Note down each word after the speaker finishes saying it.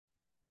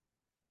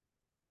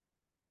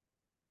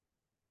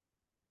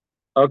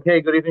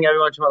Okay, good evening,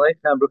 everyone. Shalom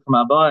Aleichem,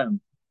 Bruchim Habayim.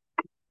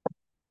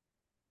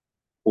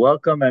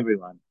 Welcome,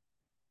 everyone.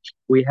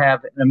 We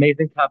have an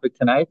amazing topic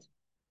tonight.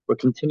 We're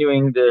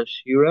continuing the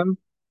shiurim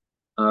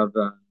of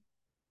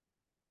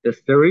the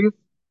series.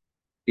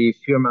 The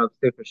shiurim of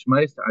Sefer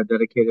Shmais are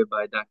dedicated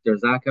by Dr.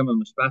 Zakheim and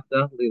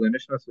Mishpachta, Lila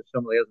Nishmas,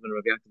 Hashem Le'ezben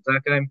Rav Yaakov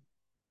Zakheim,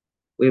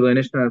 Lila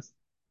Nishmas,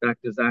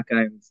 Dr.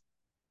 Zakheim's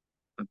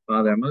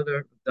father and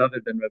mother,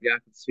 David ben Rav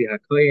Yaakov Tzvi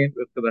HaKoyin,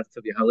 Rivka Bas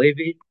Tzvi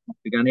HaLevi,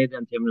 Began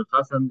Eden, Tim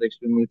Chassan, they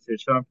should be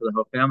Shalom for the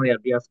whole family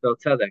at Biaspel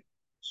Tzedek.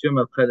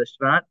 Shiurim of Chedesh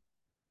Shvat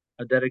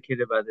are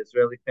dedicated by the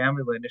Israeli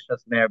family,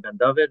 Leonishas Meir ben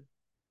David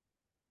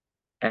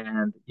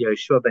and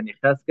Yeshua ben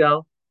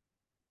Yecheskel,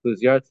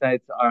 whose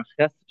yahrzeits are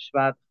Ches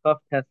Shvat, Chav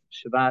Tes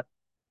Shvat,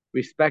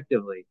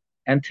 respectively.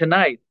 And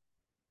tonight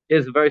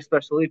is a very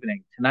special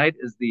evening. Tonight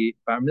is the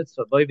Bar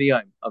Mitzvah Boy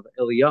V'Yom of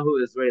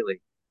Eliyahu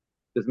Israeli,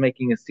 who's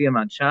making a siyam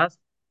on Shas,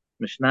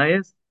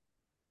 Mishnayos.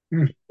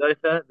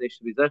 They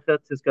should be Zeicha,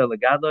 Tizka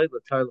Legadloi,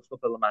 L'tar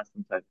L'chupa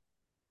L'masim Tov.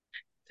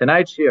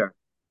 Tonight's year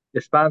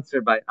is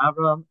sponsored by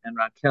Avram and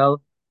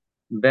Raquel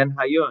Ben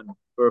Hayun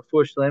for a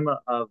full shlema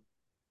of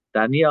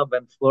Daniel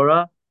Ben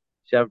Flora,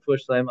 Shav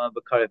Shlema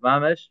B'Karev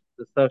Mamish,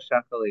 the Sof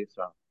Shachal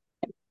Yisrael.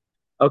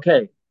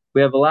 Okay,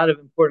 we have a lot of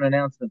important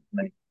announcements to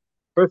make.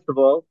 First of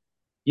all,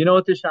 you know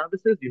what the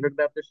Shabbos is? You heard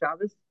about the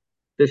Shabbos?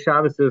 The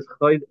Shabbos is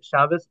Choyd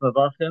Shabbos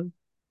Mavachim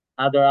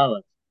Adar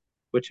Aleph,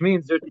 which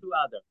means there are two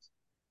Adars.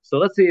 So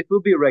let's say if it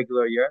would be a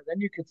regular year, then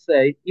you could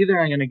say either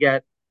I'm going to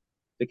get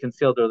the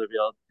concealed or the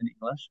revealed in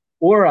English,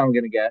 or I'm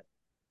going to get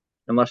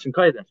in Lashon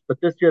Kodesh. But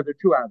this year there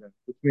are two Adars,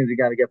 which means you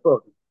got to get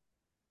both. So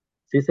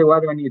you say, why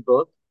do I need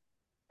both?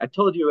 I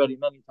told you already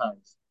many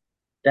times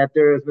that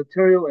there is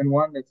material in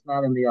one that's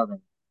not in the other.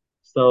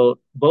 So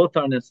both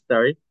are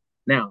necessary.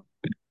 Now,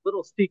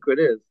 little secret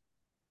is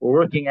we're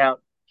working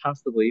out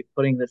possibly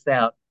putting this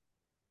out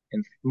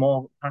in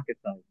small pocket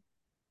sizes.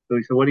 So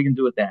we said, what are you going to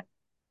do with that?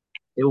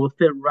 It will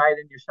fit right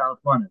in your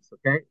shalachmanis,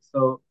 okay?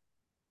 So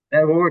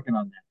we're working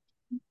on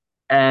that.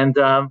 And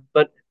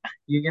but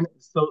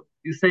so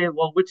you say,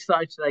 well, which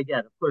side should I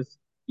get? Of course,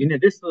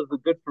 this was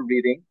good for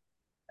reading,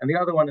 and the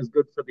other one is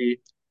good for the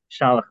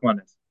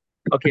shalachmanis.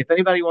 Okay, if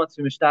anybody wants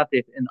to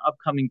mishtatif in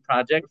upcoming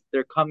projects,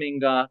 they're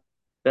coming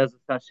Bezos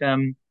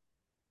Hashem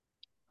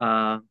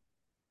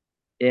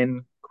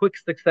in quick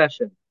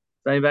succession.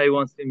 So anybody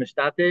wants to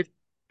mishtatif,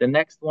 the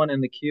next one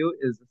in the queue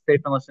is the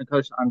Sefer Lashon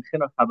Kodesh on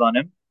Chinuch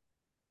Habanim,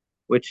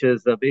 which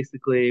is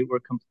basically we're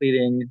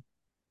completing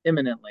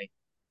imminently.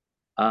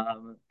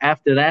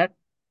 After that,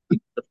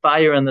 The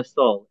Fire and the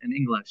Soul in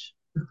English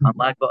on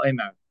Lag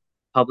BaOmer,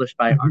 published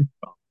by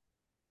Artful.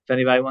 If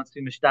anybody wants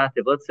to be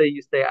mishtativ, let's say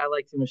you say, I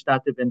like to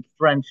mishtativ in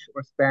French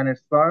or Spanish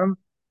form,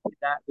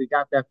 we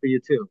got that for you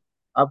too.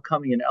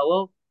 Upcoming in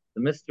Elul,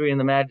 The Mystery and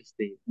the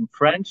Majesty in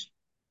French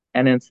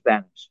and in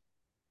Spanish.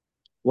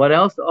 What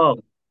else?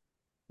 Oh,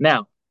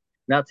 now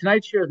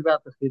tonight's share is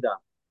about the Chida.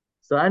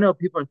 So I know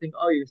people are thinking,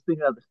 oh, you're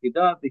speaking about the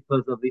Chida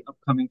because of the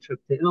upcoming trip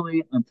to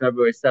Italy on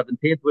February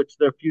 17th, which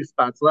there are a few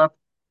spots left.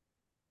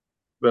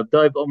 Reb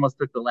Doib almost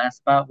took the last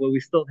spot, well, we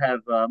still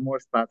have more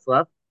spots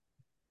left.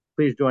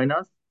 Please join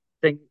us.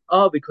 Think,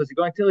 oh, because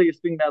you're going to Italy, you're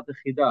speaking about the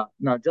Chida.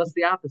 No, just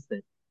the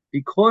opposite.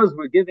 Because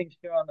we're giving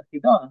share on the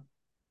Chida,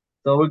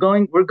 so we're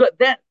good.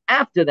 Then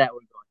after that,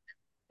 we're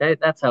going. Okay?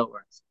 That's how it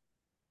works.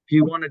 If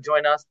you want to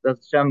join us,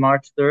 that's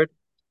March 3rd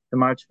to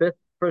March 5th,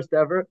 first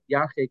ever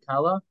Yache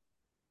Kala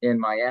in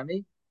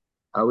Miami.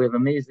 We have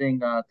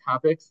amazing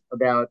topics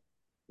about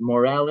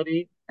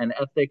morality and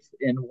ethics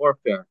in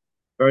warfare.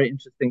 Very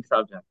interesting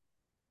subject.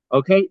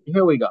 Okay,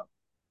 here we go.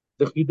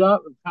 The Chida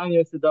of Chaim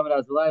Yosef David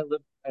Azulai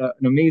lived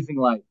an amazing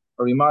life,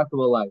 a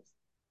remarkable life.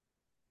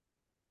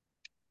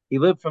 He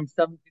lived from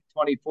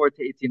 1724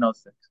 to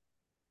 1806.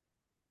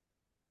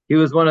 He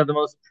was one of the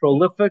most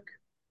prolific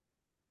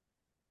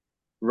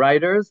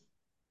writers,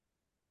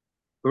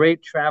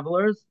 great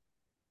travelers,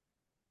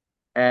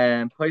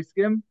 and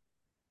poskim,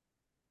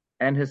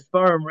 and his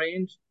farm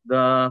ranged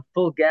the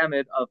full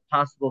gamut of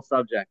possible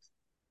subjects,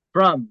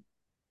 from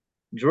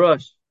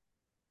drush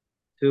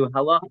to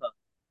halacha.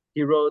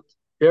 He wrote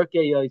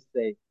Pirkei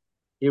Yosef.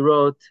 He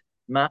wrote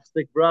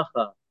Machzik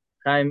Bracha,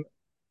 Chaim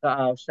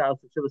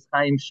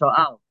Chaim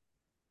Shoal.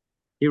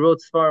 He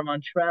wrote Sfarim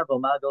on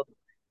travel, Magal.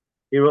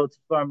 He wrote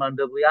Sfarim on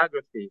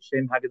bibliography,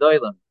 Shem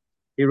Hagdoilim.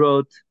 He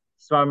wrote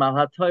Sfarim al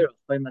HaTorah,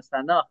 Chaim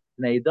Sanach,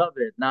 Nei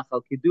David,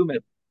 Nachal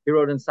Kidumit. He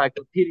wrote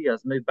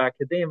encyclopedias, Midbar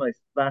Kedemis,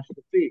 Vash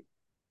Tafi.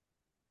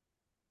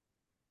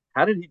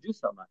 How did he do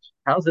so much?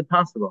 How is it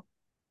possible?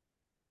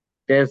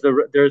 There's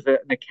an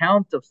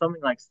account of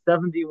something like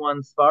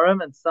 71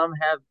 Sfarim, and some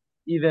have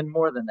even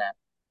more than that.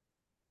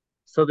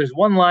 So there's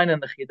one line in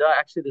the Chida,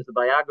 actually there's a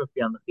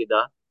biography on the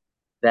Chida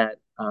that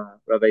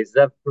Rabbi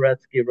Zev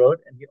Peretsky wrote,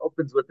 and he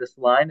opens with this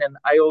line, and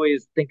I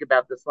always think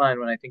about this line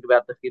when I think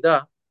about the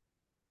Chida,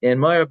 in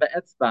Moira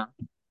Be'etzba,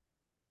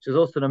 which is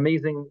also an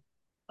amazing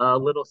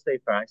little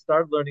sefer. I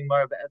started learning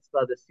Moira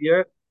Be'etzba this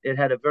year. It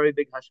had a very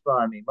big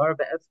hashpah on me. Moira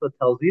Be'etzba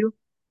tells you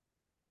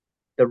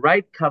the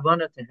right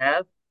kavanah to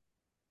have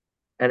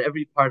at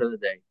every part of the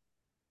day.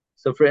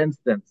 So for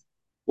instance,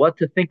 What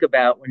to think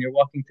about when you're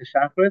walking to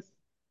chakras?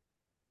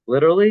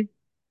 Literally,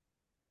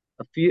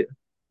 a few,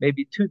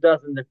 maybe 2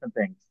 dozen different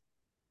things.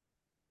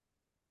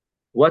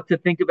 What to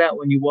think about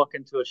when you walk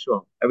into a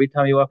shul? Every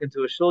time you walk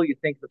into a shul, you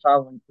think the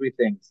following three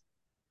things.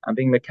 I'm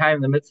being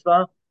Mekayim the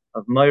mitzvah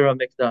of Moira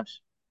Mikdash.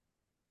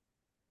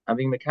 I'm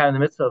being Mekayim the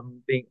mitzvah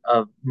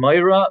of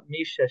Moira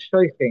Misha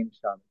Shoichem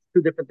Sham.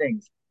 Two different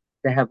things.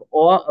 To have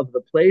awe of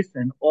the place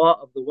and awe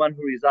of the one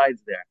who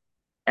resides there.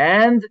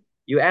 And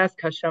you ask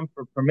Hashem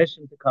for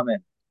permission to come in.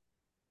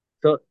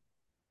 So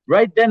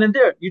right then and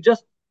there,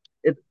 it's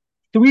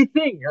three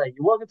things. Like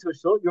you walk into a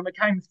shul, you're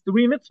Mekayim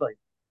three mitzvahs.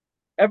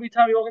 Every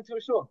time you walk into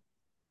a shul.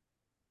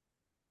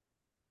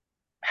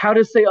 How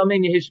to say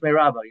Amen Yehishmei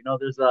Rabbah?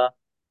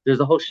 There's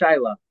a whole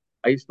shaila.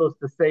 Are you supposed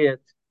to say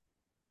it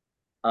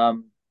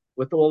um,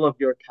 with all of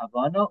your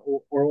kavana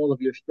or all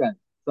of your strength?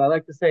 So I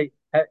like to say,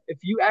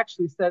 if you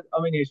actually said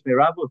Amen Yehishmei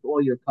Rabbah with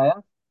all your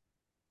kayach,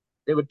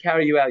 they would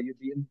carry you out.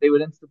 They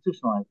would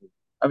institutionalize you.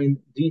 I mean,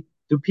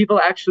 do people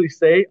actually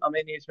say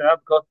Amen Yehishmei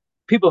Rabbah? Because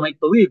people make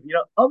believe,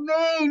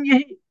 Amen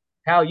Yehi.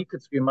 How you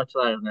could scream much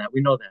louder than that.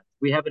 We know that.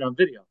 We have it on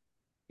video.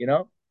 You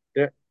know,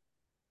 there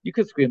you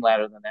could scream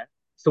louder than that.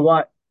 So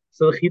what?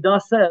 So the Chida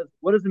says,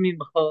 what does it mean?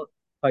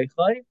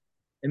 It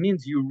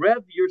means you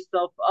rev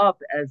yourself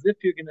up as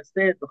if you're going to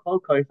say it the whole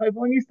But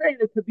when you say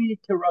it, it could be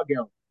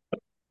kiragel.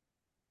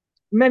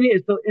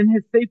 So in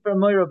his Sefer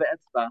Moira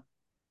Be'etzba,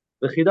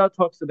 the Chida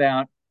talks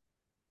about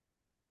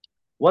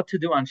what to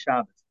do on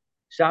Shabbos.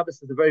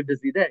 Shabbos is a very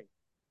busy day.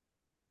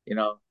 You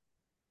know,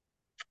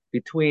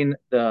 between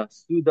the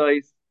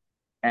Sudais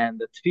and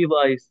the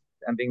Tfilais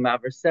and being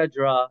Maver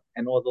Sedra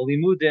and all the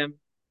Limudim,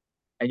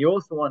 and you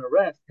also want to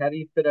rest. How do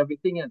you fit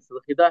everything in? So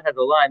the Chida has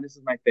a line. This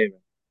is my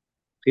favorite.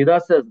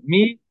 Chida says,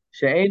 "Mi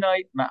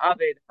she'enai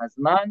ma'aved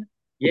hazman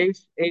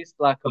yesh eis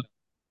lakol."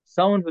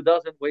 Someone who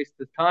doesn't waste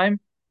his time,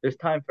 there's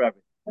time for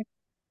everything.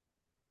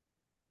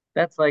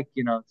 That's like,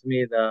 to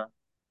me, the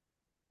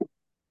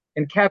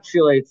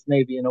encapsulates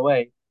maybe in a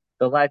way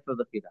the life of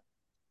the Chida.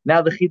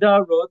 Now the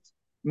Chida wrote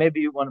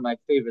maybe one of my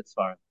favorite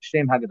svarim,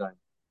 Shem Haggadah.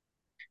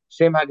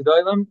 Shem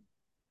Haggadah,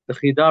 the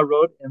Chida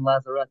wrote in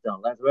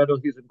Lazaretto. Lazaretto,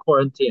 he's in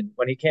quarantine.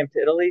 When he came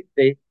to Italy,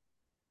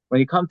 when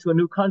you come to a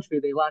new country,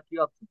 they lock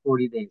you up for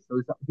 40 days.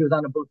 So he was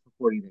on a boat for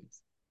 40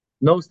 days.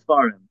 No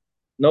svarim,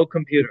 no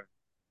computer.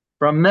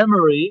 From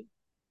memory,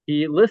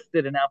 he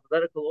listed in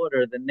alphabetical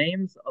order the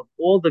names of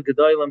all the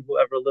Gedolim who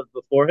ever lived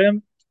before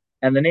him,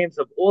 and the names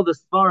of all the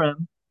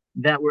svarim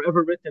that were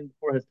ever written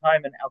before his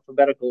time in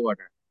alphabetical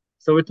order.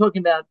 So we're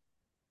talking about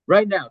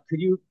right now. Could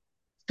you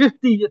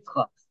 50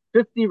 Yitzchaks,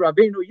 50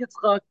 Rabbeinu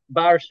Yitzchak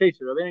Bar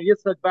Shesher, Rabbeinu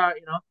Yitzchak Bar,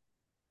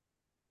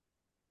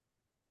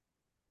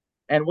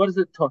 And what does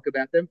it talk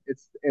about them?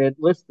 It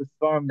lists the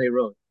farm they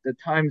wrote, the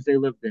times they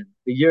lived in,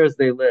 the years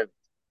they lived,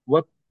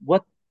 what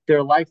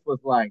their life was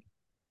like,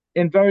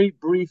 in very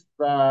brief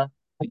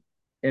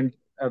comments.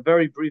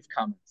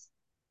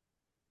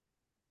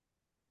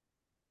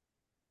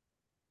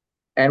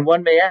 And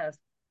one may ask,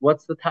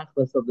 what's the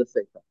tachlis of the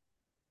sefer?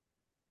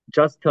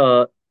 Just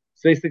to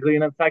it's basically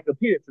an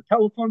encyclopedia. It's a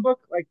telephone book.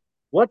 Like,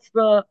 what's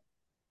the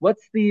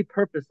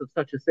purpose of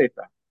such a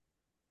sefer?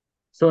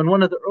 So in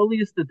one of the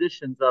earliest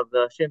editions of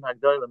the Shem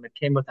HaGdolim, it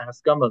came with a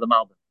haskama of the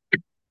Malbim.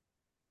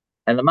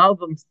 And the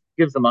Malbim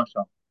gives a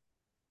mashal.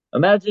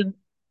 Imagine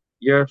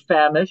you're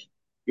famished,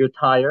 you're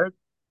tired,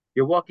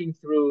 you're walking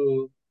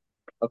through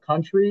a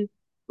country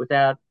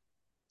without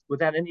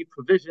any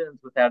provisions,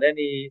 without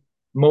any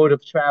mode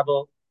of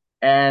travel,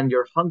 and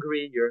you're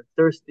hungry, you're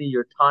thirsty,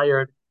 you're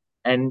tired,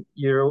 and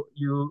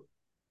you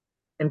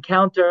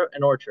encounter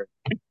an orchard.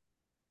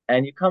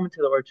 And you come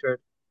into the orchard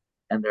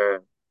and there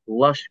are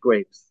lush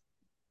grapes.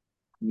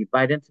 You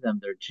bite into them,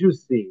 they're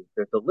juicy,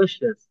 they're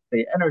delicious,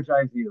 they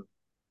energize you.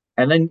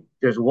 And then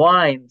there's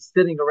wine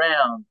sitting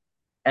around,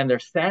 and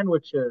there's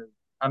sandwiches.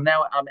 I'm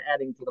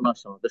adding to the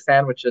muscle. The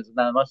sandwiches is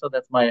not a muscle,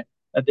 that's my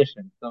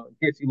addition. So in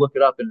case you look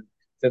it up and it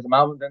says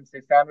Malvin didn't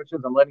say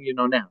sandwiches, I'm letting you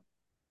know now.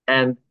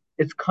 And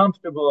it's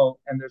comfortable,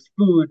 and there's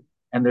food,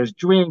 and there's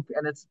drink,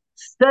 and it's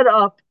set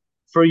up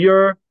for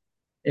your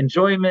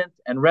enjoyment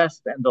and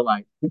rest and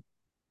delight.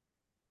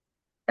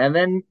 And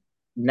then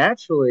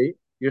naturally,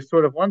 you're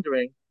sort of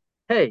wondering,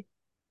 hey,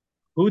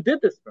 who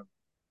did this for me?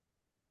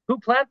 Who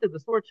planted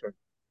this orchard?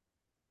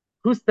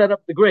 Who set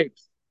up the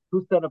grapes?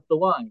 Who set up the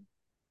wine?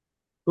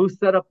 Who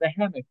set up the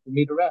hammock for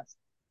me to rest?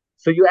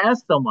 So you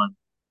ask someone,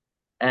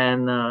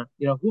 and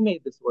who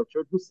made this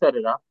orchard? Who set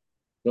it up?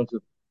 You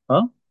answer,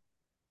 huh?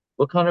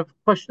 What kind of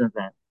question is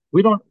that?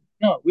 We don't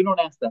know. We don't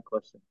ask that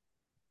question.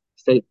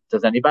 Say,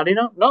 does anybody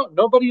know? No,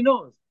 nobody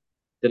knows.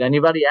 Did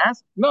anybody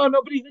ask? No,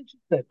 nobody's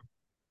interested.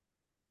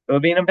 It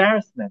would be an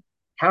embarrassment.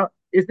 How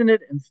isn't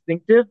it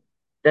instinctive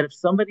that if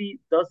somebody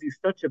does you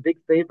such a big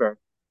favor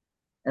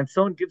and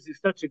someone gives you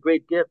such a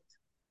great gift,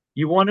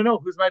 you want to know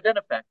who's my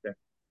benefactor?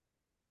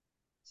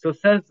 So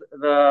says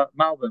the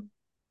Malbim,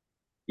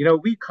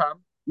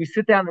 we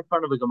sit down in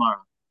front of a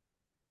Gemara.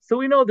 So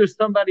we know there's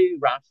somebody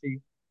Rashi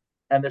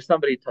and there's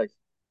somebody Tyson.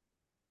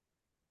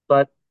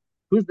 But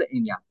who's the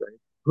Ein Yaakov?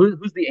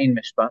 Who's the Ein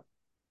Mishpat?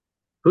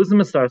 Who's the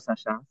Masar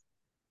Sashas?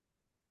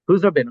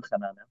 Who's Rabbeinu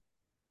Chananel?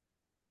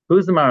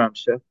 Who's the Maram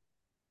Shif?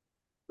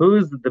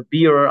 Who's the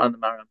beer on the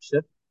Maram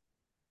Shif?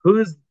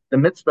 Who's the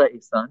Mitzvah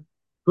Isan?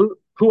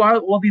 Who are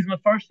all these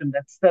Mefarshim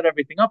that set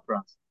everything up for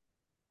us?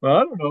 Well,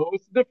 I don't know.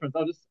 What's the difference?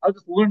 I'll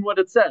just learn what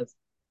it says.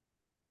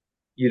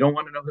 You don't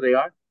want to know who they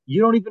are?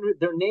 You don't even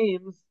their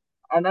names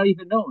are not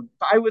even known.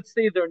 If I would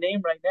say their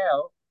name right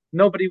now,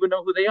 nobody would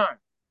know who they are.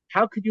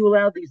 How could you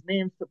allow these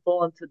names to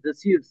fall into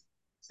disuse?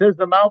 Says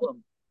the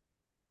Malbim,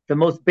 the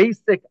most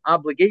basic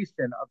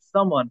obligation of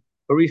someone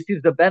who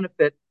receives a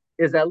benefit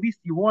is at least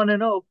you want to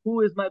know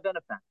who is my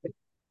benefactor.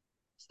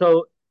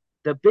 So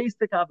the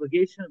basic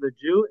obligation of a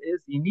Jew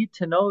is you need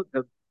to know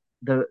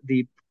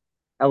the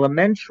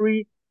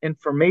elementary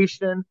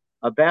information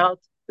about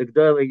the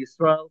Gdolei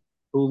Yisrael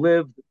who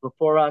lived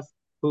before us,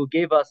 who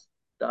gave us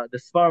the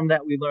Svarim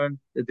that we learn,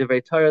 the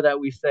Divrei Torah that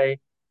we say,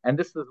 and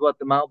this is what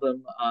the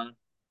Malbim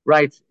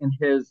writes in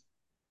his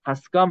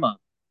Haskama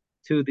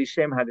to the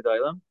Shem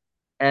Hagdolim.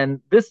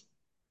 And this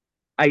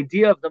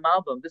idea of the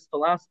Malbim, this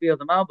philosophy of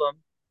the Malbim,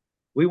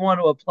 we want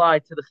to apply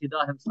to the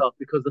Chida himself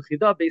because the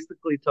Chida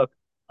basically took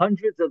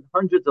hundreds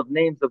of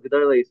names of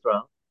Gedolei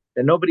Israel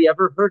that nobody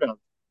ever heard of,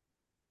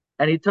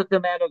 and he took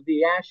them out of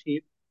the ash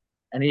heap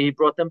and he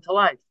brought them to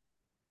life.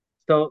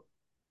 So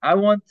I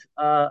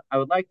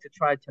would like to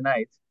try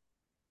tonight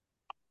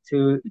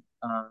to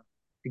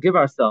give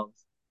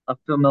ourselves a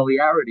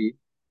familiarity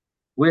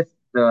with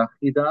the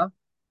Chida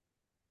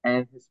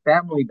and his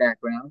family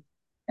background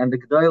and the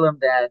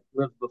Gedolim that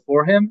lived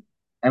before him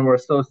and were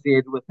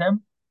associated with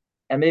him.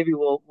 And maybe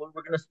we're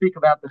going to speak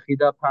about the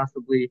Chida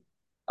possibly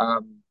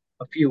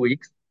a few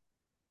weeks.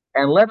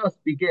 And let us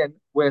begin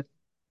with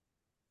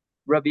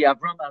Rabbi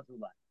Avram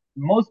Azulai.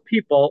 Most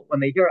people, when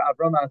they hear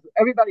Avram Azulai,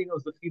 everybody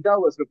knows the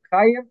Chida was Reb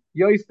Chaim,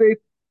 Yosef,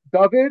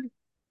 David,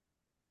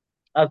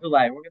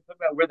 Azulai. We're going to talk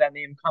about where that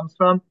name comes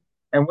from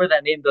and where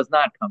that name does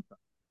not come from.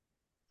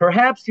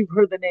 Perhaps you've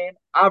heard the name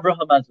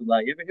Abraham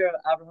Azulai. You ever hear of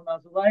Abraham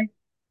Azulai?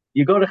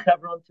 You go to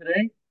Hebron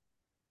today,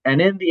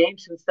 and in the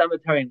ancient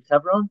cemetery in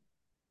Hebron,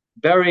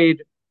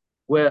 buried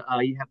where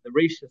you have the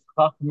Rishis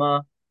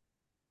Chachma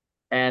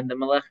and the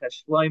Melech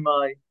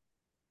Shloimeh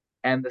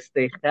and the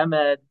Stei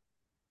Chemed,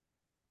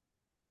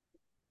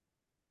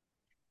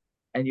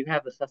 and you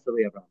have the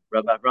Seseli Avram,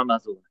 Rabbi Avram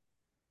Azulai.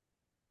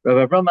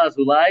 Rabbi Avram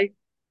Azulai,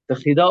 the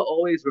Chida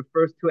always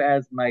refers to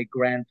as my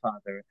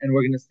grandfather, and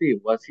we're going to see,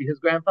 was he his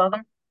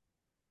grandfather?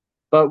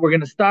 But we're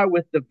going to start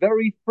with the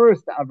very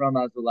first Avram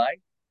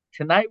Azulai.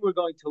 Tonight we're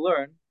going to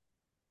learn,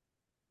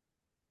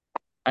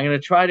 I'm going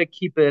to try to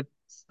keep it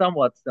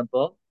somewhat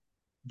simple.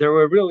 There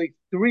were really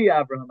three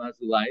Avraham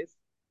Azulais,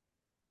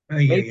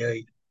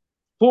 maybe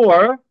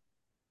four,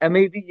 and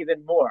maybe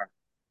even more.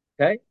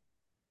 Okay,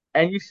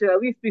 and you should at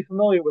least be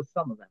familiar with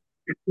some of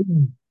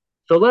them.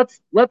 So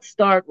let's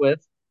start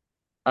with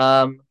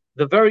the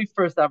very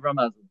first Avraham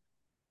Azulai.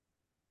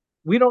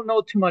 We don't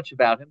know too much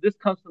about him. This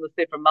comes from the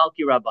Sefer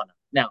Malki Rabbana.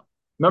 Now,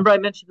 remember I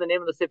mentioned the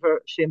name of the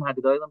Sefer Shem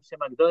HaGedolim. Shem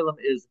HaGedolim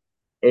is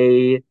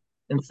a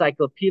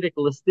encyclopedic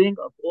listing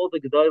of all the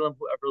Gedolim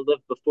who ever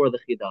lived before the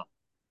Chida.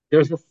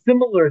 There's a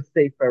similar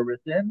sefer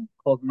written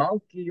called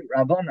Malki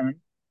Rabbanan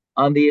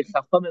on the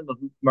Chachamim of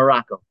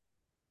Morocco,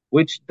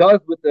 which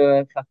does with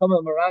the Chachamim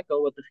of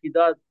Morocco what the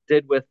Chida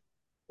did with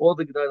all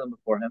the Gedolim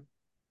before him.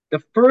 The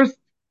first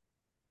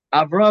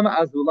Avram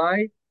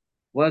Azulai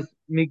was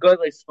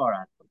Migolei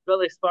Sfarad.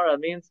 Migolei Sfarad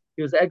means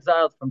he was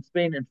exiled from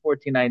Spain in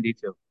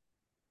 1492.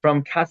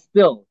 From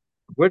Castile,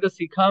 where does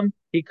he come?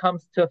 He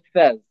comes to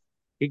Fez.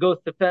 He goes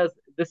to Fez.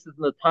 This is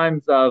in the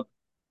times of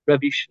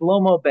Rabbi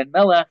Shlomo ben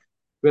Melech,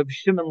 Rabbi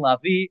Shimon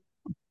Lavi,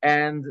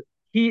 and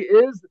he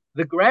is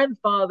the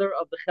grandfather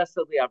of the Chesed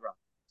Li'Avram.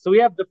 So we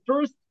have the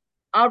first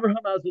Abraham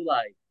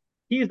Azulai.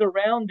 He's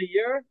around the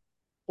year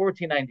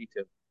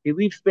 1492. He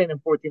leaves Spain in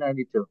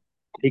 1492.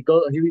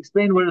 He leaves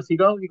Spain. Where does he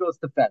go? He goes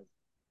to Fez.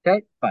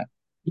 Okay, fine.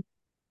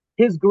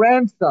 His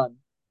grandson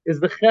is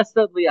the Chesed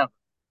Li'Avram,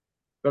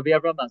 Rabbi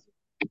Avram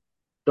Azulai.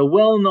 The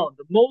well-known,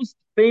 the most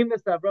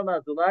famous Avram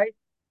Azulai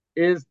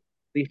is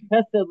the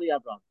Chesed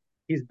Li'Avram.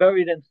 He's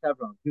buried in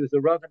Hebron. He was a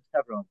Rav in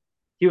Hebron.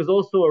 He was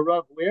also a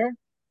Rav where?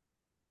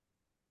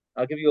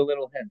 I'll give you a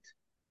little hint.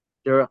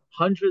 There are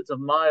hundreds of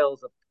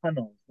miles of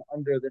tunnels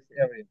under this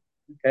area.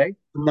 Okay?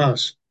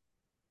 Mouse.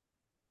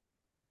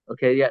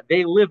 Okay, yeah,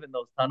 they live in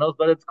those tunnels,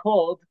 but it's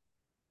called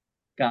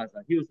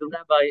Gaza. He was the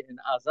rabbi in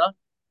Gaza,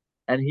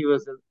 and he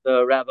was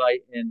the rabbi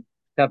in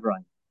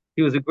Hebron.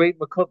 He was a great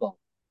Makubal.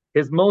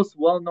 His most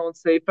well-known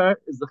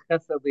sefer is the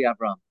Chesed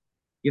Li'Avram.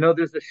 You know,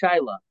 there's a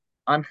Shaila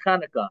on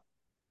Hanukkah.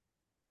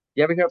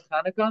 You ever hear of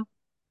Hanukkah?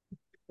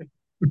 Okay,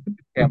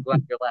 I'm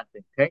glad you're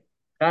laughing. Okay,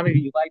 Hanukkah,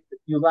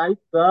 you like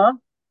the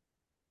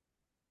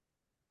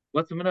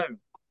what's the menorah?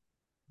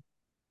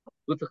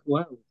 What's the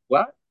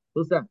what?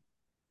 Who's that?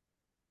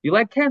 You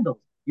like candles?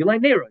 You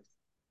like neiros?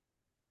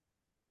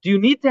 Do you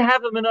need to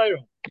have a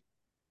menorah?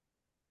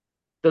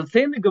 Does it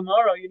say in the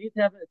Gemara you need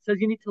to have? It says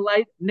you need to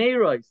light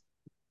neiros.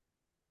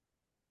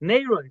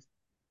 Neiros.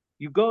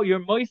 You're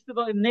moist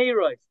about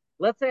neiros.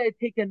 Let's say I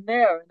take a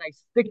nair and I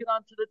stick it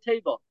onto the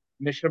table.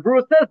 Mishnah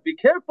Berurah says, be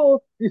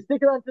careful, you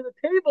stick it onto the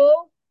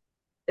table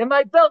in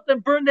my belt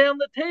and burn down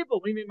the table.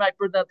 What do you mean might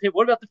burn down the table?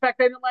 What about the fact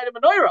I didn't light a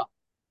menorah?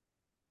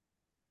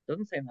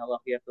 Doesn't say in halach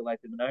you have to light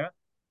the menorah.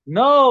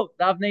 No,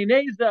 Davnei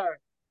Nezer,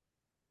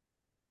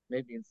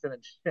 maybe in Sin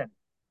and Shin,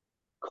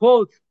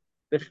 quotes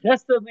the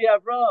Chesed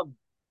Avram,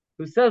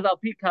 who says, Al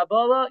Pi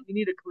Kabbalah, you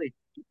need a kli.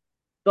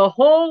 The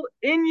whole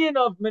inyan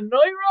of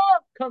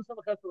menorah comes from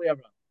the Chesed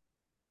Avram.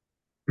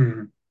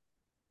 Mm-hmm.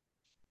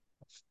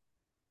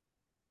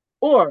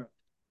 Or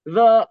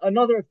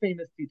another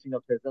famous teaching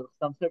of his that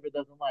some Sefer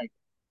doesn't like,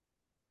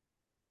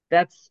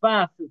 that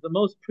Sfas is the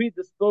most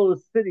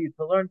predisposed city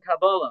to learn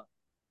Kabbalah.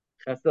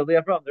 Chesed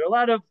Avram. There are a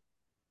lot of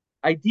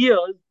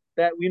ideas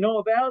that we know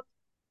about.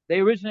 They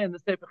originate in the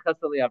Sefer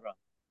Chesed Avram.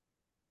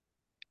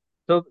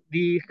 So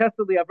the Chesed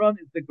Avram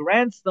is the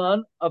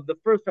grandson of the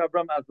first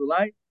Avram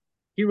Azulai.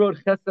 He wrote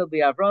Chesed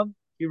Avram.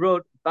 He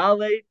wrote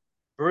Bale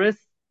Bris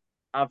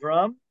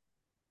Avram.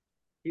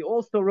 He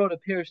also wrote a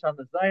parish on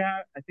the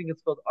Zayar. I think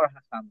it's called Ar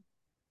Hacham.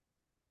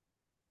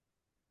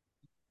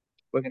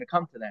 We're going to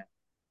come to that.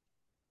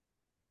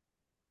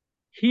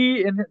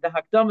 He, in the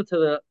Hakdama to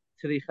the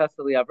Chesed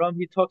Avram,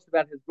 he talks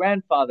about his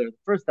grandfather, the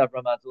first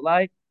Avram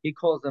Azulai. He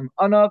calls him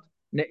Anav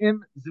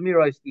Ne'im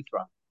Zmirois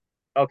Yisra.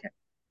 Okay.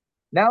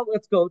 Now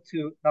let's go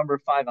to number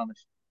 5 on the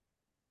sheet.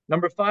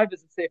 Number 5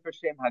 is the Sefer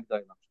Shem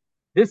Hagdolah.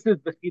 This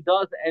is the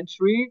Chida's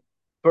entry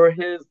for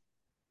his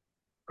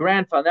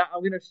grandfather. Now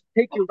I'm going to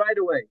take you right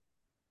away.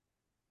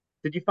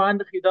 Did you find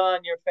the Chidah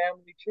in your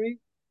family tree?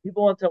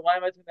 People want to, why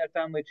am I doing that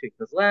family tree?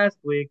 Because last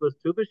week was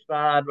Tu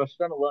B'Shvat, Rosh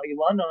Hashanah,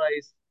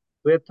 Ilanois.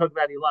 We have to talk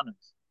about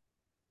Ilanois.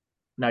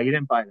 No, you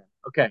didn't buy them.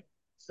 Okay.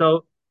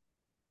 So,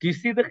 do you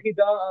see the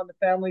Chidah on the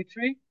family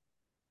tree?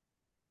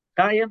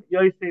 Chaim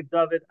Yosef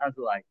David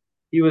Azulai.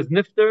 He was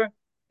Nifter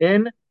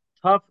in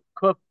Tav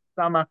Kuf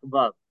Samach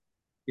Vav.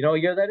 You know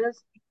what year that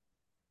is?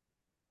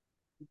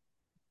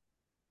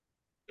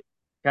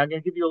 Okay, I'm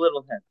going to give you a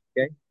little hint,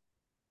 okay?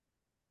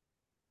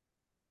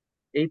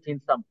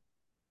 18 something.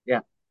 Yeah.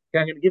 Okay,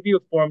 I'm going to give you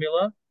a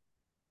formula.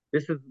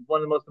 This is one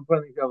of the most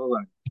important things you ever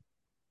learn.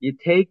 You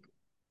take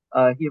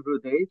a Hebrew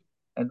date,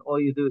 and all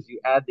you do is you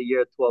add the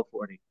year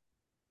 1240.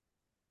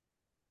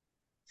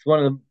 It's one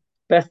of the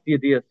best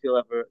ideas you'll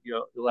ever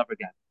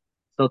get.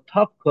 So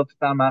Tav Kuf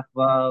Samach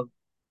Vav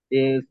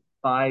is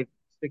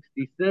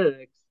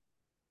 566.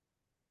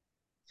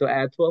 So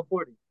add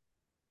 1240.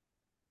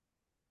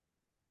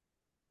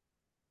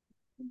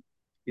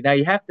 Now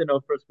you have to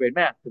know first grade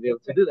math to be able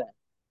to do that.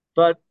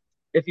 But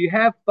if you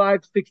have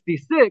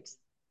 566,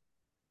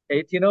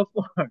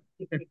 1804.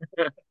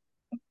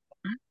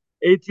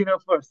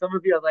 1804. Some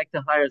of you I'd like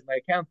to hire as my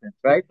accountant,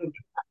 right?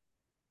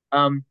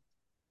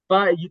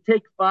 But you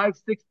take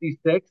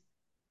 566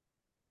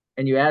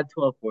 and you add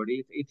 1240,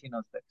 it's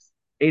 1806.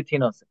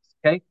 1806.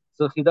 Okay?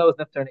 So Chida was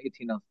left in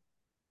 1806.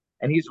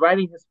 And he's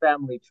writing his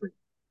family tree.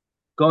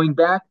 Going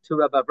back to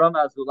Rabbi Avram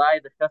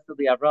Azulai, the Chesed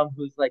Avram,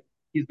 who's like,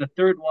 he's the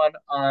third one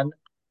on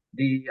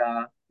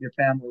your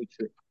family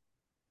tree.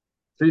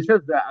 So he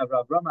says that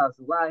Avram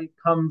Azulai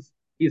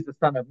he's the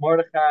son of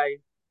Mordechai.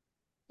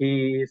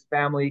 His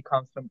family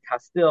comes from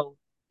Castile.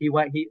 They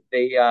went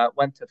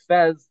to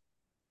Fez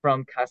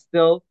from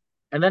Castile.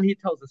 And then he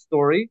tells a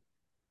story.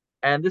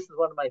 And this is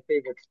one of my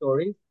favorite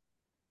stories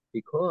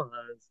because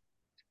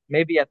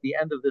maybe at the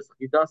end of this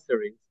Chida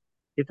series,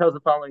 he tells the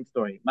following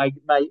story. My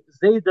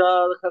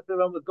Zayda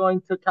was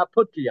going to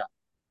Kaputia.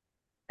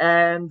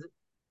 And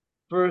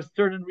for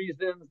certain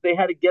reasons, they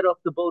had to get off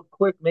the boat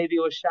quick. Maybe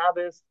it was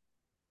Shabbos.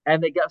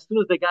 And as soon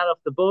as they got off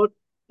the boat,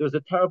 there was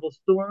a terrible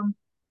storm,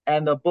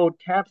 and the boat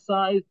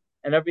capsized,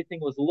 and everything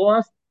was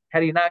lost.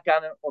 Had he not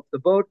gotten off the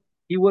boat,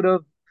 he would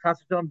have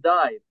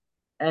died.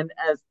 And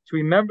as to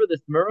remember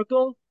this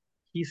miracle,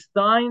 he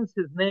signs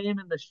his name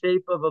in the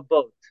shape of a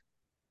boat.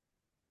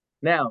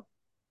 Now,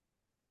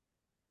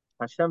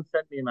 Hashem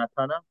sent me a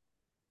matana.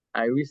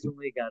 I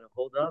recently got a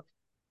hold of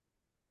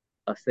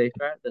a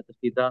sefer that the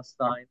Chida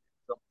signed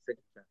his own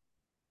signature,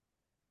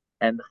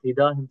 and the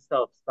Chida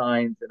himself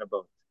signs in a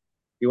boat.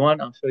 If you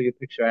want, I'll show you a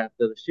picture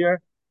after the shir.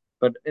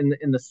 But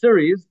in the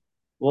series,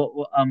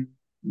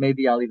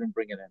 maybe I'll even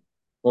bring it in.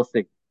 We'll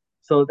see.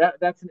 So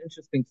that's an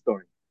interesting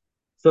story.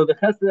 So the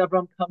Chesed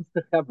Avram comes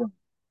to Hebron,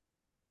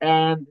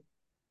 and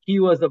he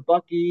was a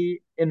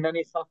baki in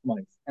many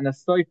sophomores, and a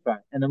soifer,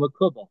 and a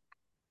makubal.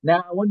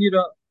 Now I want you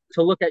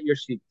to look at your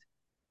sheet.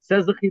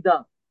 Says the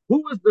Chida,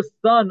 who was the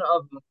son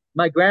of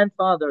my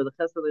grandfather, the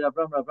Chesed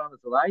Avram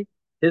Azulai?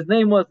 His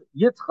name was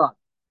Yitzchak.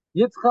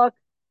 Yitzchak,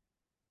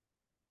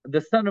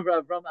 the son of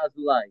Avram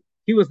Azulai.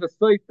 He was a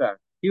soifer.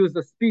 He was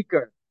a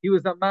speaker. He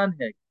was a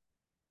manhig.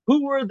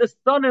 Who were the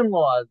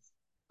son-in-laws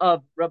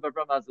of Rabbi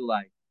Avram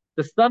Azulai?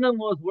 The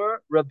son-in-laws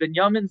were Rabbi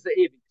Binyamin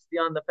Ze'evi. See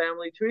on the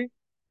family tree?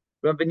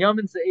 Rabbi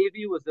Binyamin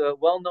Ze'evi was a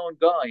well-known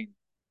guy.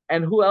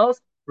 And who else?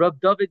 Rabbi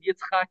David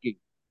Yitzchaki.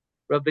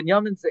 Rabbi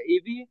Binyamin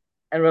Ze'evi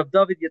and Rabbi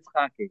David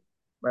Yitzchaki.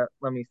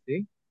 Let me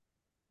see.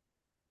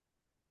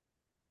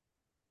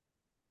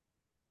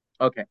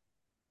 Okay.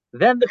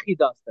 Then the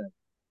Chidah said,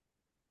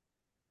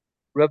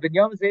 Rabbi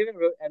Binyamin Ze'evi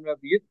and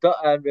Rabbi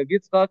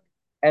Yitzchak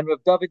and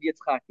Rav David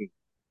Yitzchaki.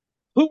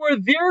 Who were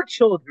their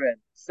children,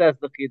 says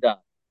the Chida.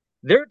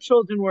 Their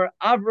children were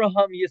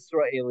Avraham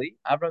Yisraeli.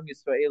 Avraham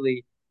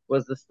Yisraeli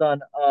was the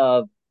son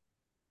of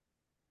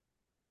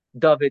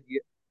David.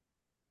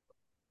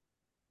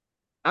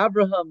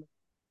 Abraham,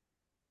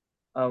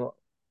 one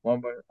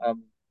more,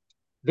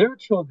 their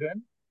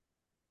children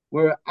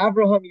were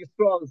Avraham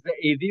Yisrael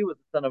Ze'evi, was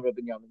the son of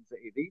Rabbi Yamin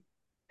Ze'evi,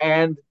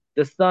 and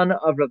the son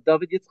of Rav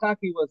David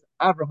Yitzchaki was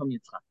Avraham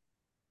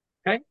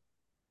Yitzchaki. Okay?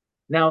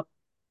 Now,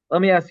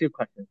 let me ask you a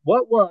question.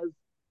 What was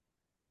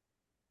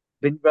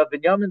Rav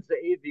Yamin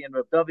Ze'evi and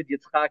Rav David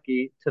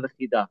Yitzchaki to the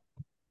Chida?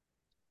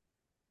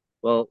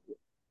 Well,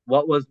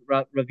 what was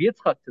Rav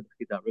Yitzchak to the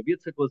Chida? Rav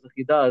Yitzchak was the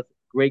Chida's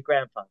great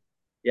grandfather.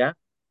 Yeah?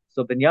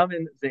 So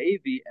Binyamin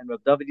Ze'evi and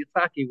Rav David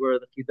Yitzchaki were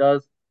the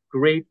Chida's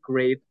great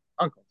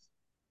uncles.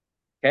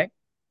 Okay?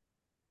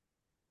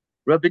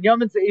 Rav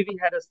Binyamin Ze'evi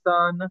had a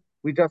son,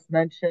 we just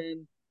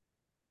mentioned,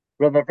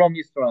 Rav Avram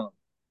Yisrael.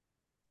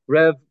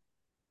 Rav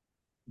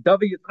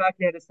David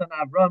Yitzchaki had a son,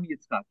 Avram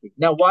Yitzchaki.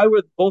 Now, why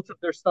were both of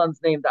their sons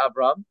named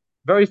Avram?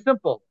 Very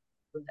simple.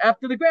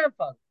 After the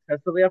grandfather,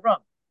 Chesed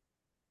Avram.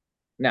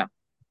 Now,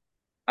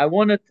 I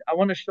want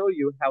to show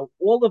you how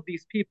all of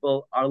these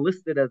people are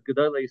listed as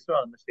Gedolei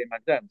Yisrael in the Shem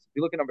Magdem. So if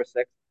you look at number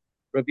 6,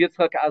 Rabbi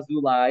Yitzchak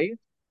Azulai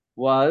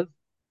was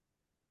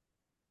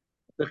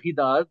the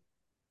Chida's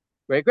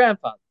great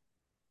grandfather.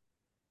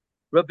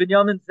 Rabbi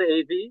Binyamin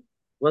Ze'evi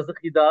was the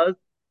Chida's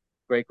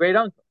great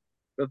uncle.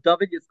 Rabbi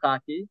David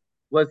Yitzchaki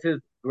was his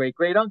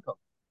great uncle.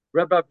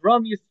 Rabbi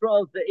Avram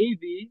Yisrael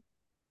Ze'evi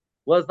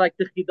was like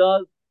the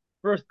Chida's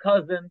first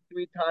cousin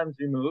 3 times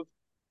removed,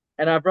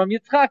 and Avram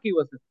Yitzchaki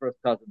was his first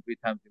cousin 3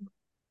 times removed.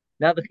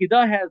 Now the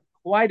Chida has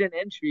quite an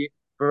entry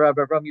for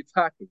Rabbi Avram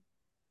Yitzchaki.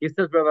 He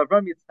says Rabbi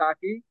Avram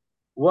Yitzchaki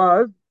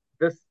was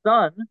the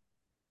son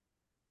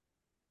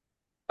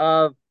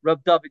of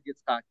Rabbi David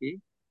Yitzchaki,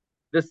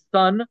 the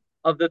son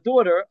of the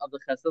daughter of the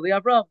Chesed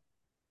Avram.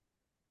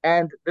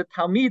 And the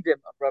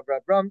Talmidim of Rabbi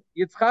Avram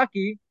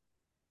Yitzchaki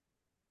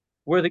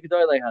were the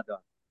Gedolei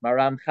Hadar.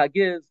 Maram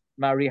Chagiz,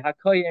 Mari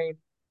HaKoyen.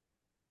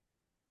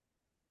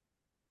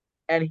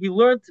 And he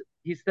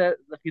said,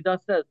 the Chida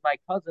says, my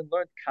cousin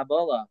learned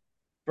Kabbalah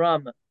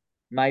from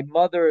my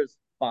mother's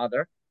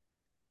father.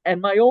 And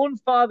my own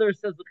father,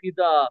 says the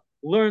Chida,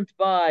 learned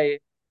by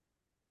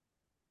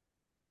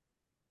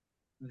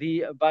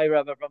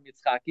Rav Avram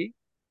Yitzchaki,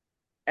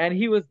 and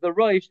he was the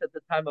Rosh at the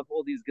time of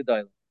all these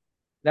Gedolim.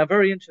 Now,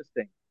 very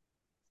interesting.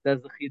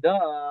 Says the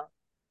Chida,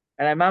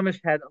 and I mamish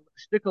had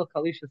shtickle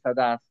Chalisha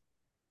Sadas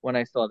when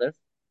I saw this.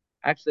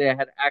 Actually, I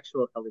had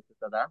actual Chalisha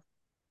Sadas.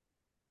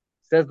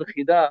 Says the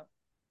Chida,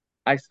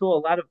 I saw a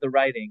lot of the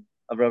writing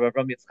of Rav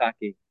Avram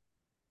Yitzchaki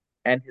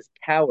and his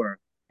power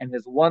and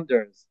his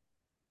wonders.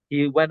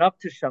 He went up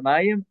to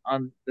Shamayim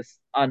on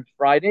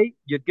Friday,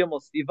 Yud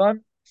Gimel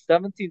Sivan,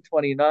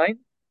 1729,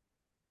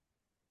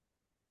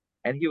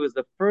 and he was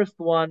the first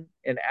one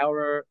in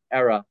our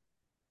era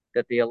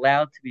that they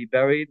allowed to be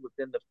buried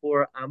within the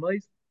 4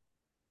 Amos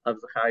of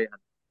Zechariah.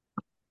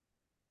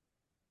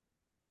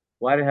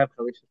 Why do I have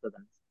Chalisha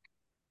Sadas?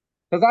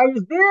 Because I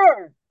was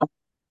there,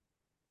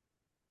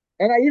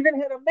 and I even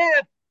had a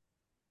map,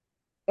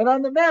 and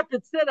on the map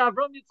it said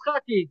Avram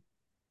Yitzchaki,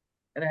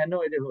 and I had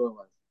no idea who it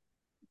was.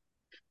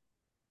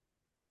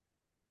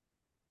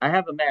 I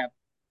have a map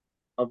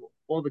of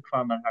all the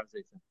Kram and Har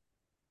Zaytim.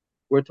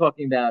 We're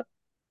talking about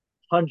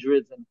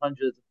hundreds and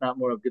hundreds, if not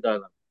more, of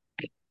Gedolim.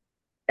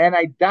 And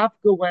I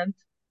dafka went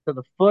to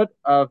the foot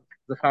of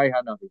Zechariah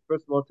Hanavi.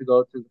 First of all, to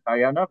go to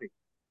Zechariah Hanavi.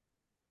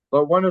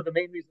 But one of the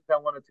main reasons I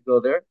wanted to go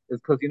there is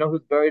because you know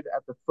who's buried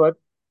at the foot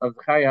of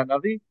Zechariah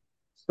Hanavi?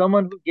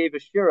 Someone who gave a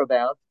shir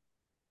about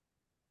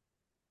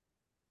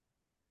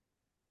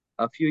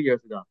a few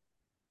years ago.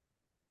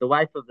 The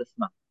wife of the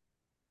Sma.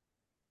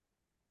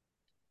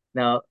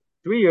 Now,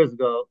 3 years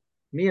ago,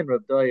 me and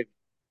Reb Doiv,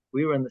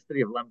 we were in the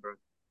city of Lemberg.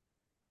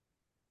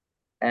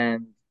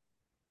 And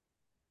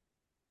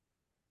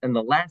in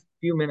the last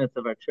few minutes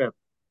of our trip,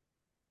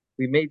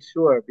 we made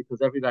sure,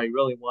 because everybody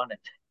really wanted,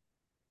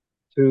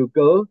 to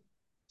go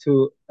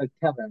to a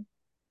kever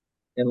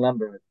in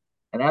Lemberg.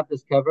 And at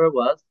this kever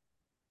was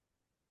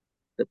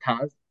the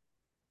Taz,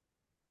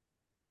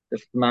 the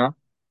Shema,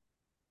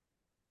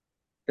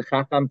 the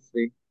Chacham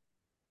Tzvi,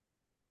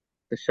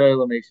 the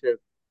Shoel Meshiv,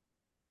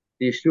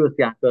 the Yeshuas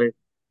Yaakov,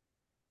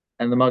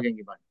 and the Magen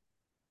Gibai.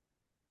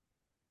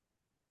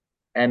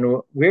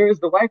 And where is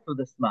the wife of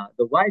the Sma?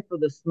 The wife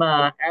of the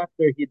Sma,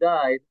 after he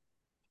died,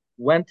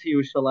 went to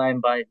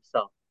Yerushalayim by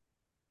herself.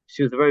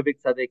 She was a very big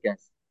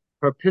tzaddikas.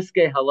 Her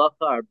piskei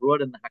halacha are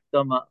brought in the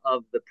hakdama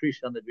of the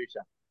Prisha and the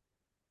Drisha.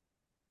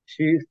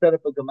 She set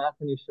up a gemach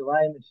in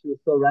Yerushalayim, and she was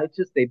so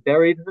righteous, they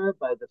buried her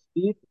by the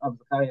feet of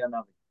Zechariah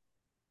Navi.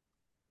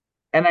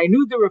 And I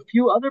knew there were a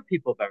few other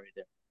people buried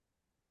there.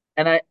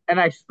 And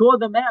I saw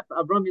the map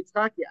of Avram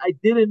Yitzchaki. I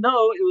didn't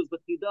know it was the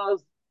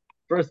Chida's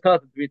first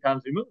cousin 3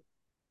 times removed.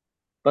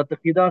 But the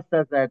Chida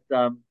says that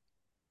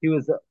he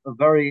was a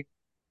very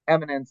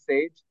eminent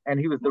sage, and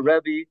he was the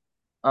Rebbe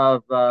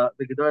of the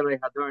Gedolei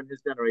Hadar in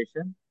his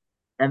generation,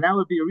 and that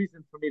would be a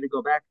reason for me to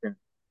go back there.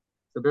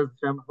 So Bez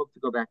Hashem, I hope to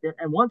go back there.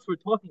 And once we're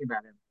talking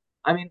about him,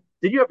 I mean,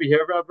 did you ever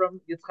hear of Avram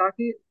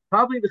Yitzchaki?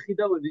 Probably the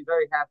Chida would be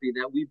very happy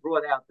that we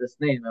brought out this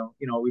name.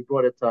 We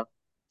brought it to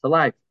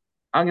life.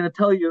 I'm going to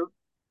tell you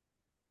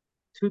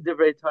two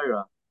divrei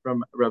Torah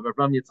from Rabbi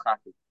Avram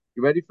Yitzchaki.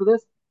 You ready for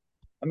this?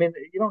 I mean,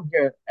 you don't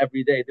hear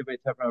every day divrei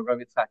Torah from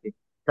Rabbi Yitzchaki.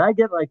 Can I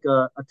get like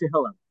a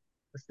tehillim,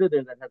 a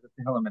siddur that has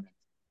a tehillim in it?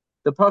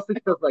 The pasuk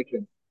says like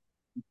this: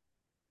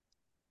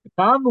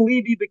 "Tam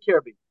libi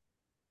bekirbi,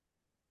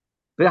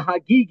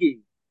 behagigi."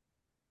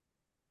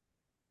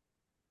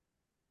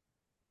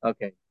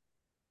 Okay,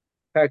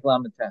 Parak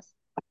Lamed Tes.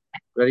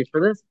 Ready for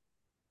this?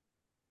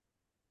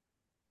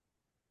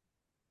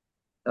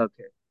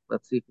 Okay,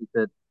 let's see if we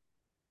could.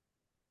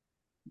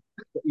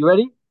 You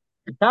ready?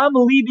 Tam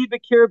libi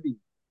bekirbi,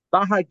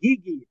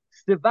 bahagigi,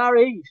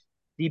 stivareish,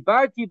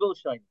 dibarti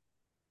bilshayim.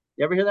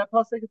 You ever hear that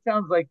pasuk? It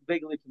sounds like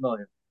vaguely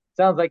familiar.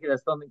 Sounds like it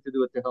has something to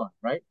do with Tehillim,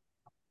 right?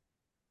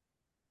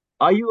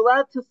 Are you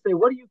allowed to say,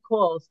 what do you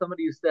call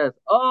somebody who says,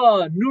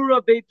 oh,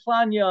 Nura Beit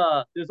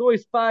Planya, there's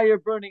always fire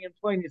burning in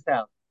Plany's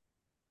house?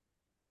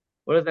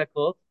 What is that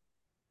called?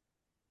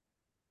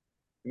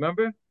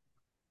 Remember?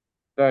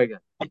 Very good.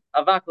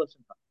 Avak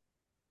Lashon Hara.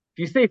 If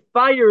you say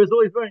fire is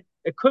always burning,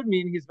 it could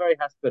mean he's very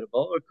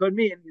hospitable, or it could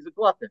mean he's a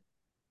glutton.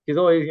 He's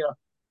always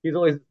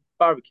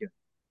barbecuing.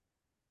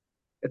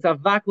 It's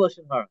Avak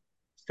Lashon Hara.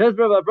 Says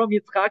Rabbi Avram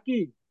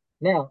Yitzchaki.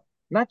 Now,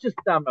 not just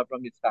Stam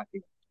Avram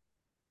Yitzchaki.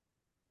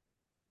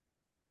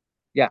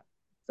 Yeah.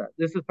 So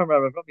this is from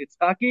Rabbi Avram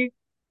Yitzchaki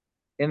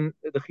in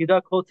the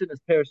Chida quotes in his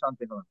Perish on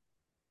Tehillim.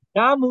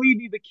 Dam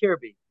libi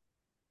bekirbi.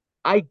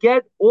 I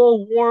get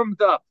all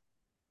warmed up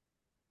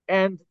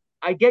and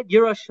I get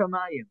Yira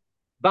Shamayim.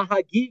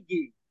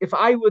 Bahagigi. If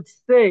I would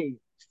say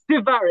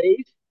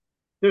Sivaresh,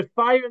 there's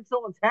fire in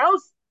someone's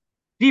house.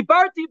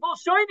 Dibarti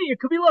Bolshoini, it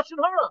could be Lashon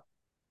Hara.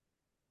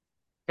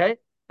 Okay?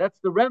 That's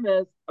the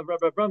remez of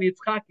Rabbi Avram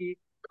Yitzchaki,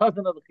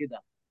 cousin of the Chida.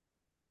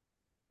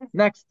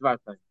 Next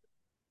Vartag.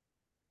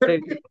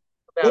 Say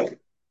about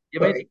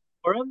Yemei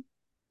Purim,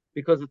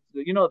 because it's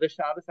the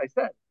Shabbos I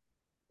said.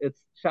 It's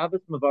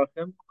Shabbos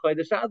Mevarchim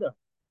Chodesh Adar.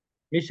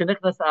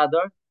 Mishenichnas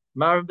Adar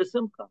Marim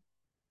B'Simcha.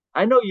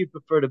 I know you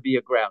prefer to be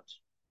a grouch.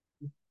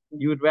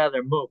 You would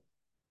rather move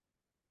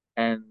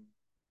and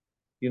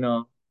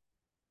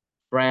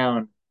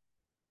frown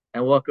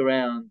and walk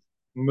around.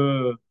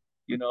 Moo,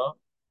 you know.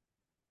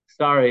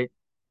 Sorry,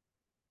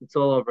 it's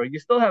all over. You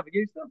still have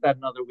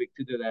another week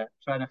to do that.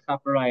 Try to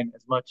chaperine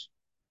as much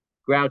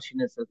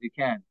grouchiness as you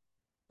can.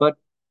 But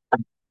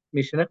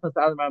Mishenichnas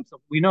Adar Marim B'Simcha.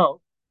 We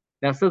know.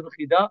 Now says the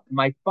Chida,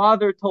 my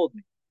father told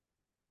me,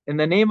 in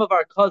the name of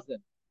our cousin,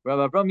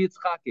 Rabbi Avram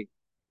Yitzchaki,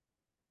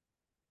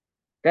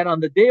 that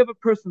on the day of a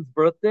person's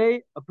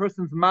birthday, a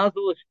person's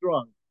mazel is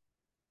strong.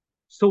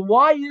 So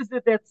why is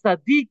it that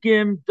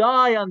tzaddikim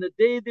die on the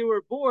day they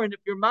were born?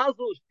 If your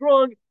mazel is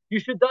strong, you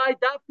should die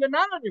dafka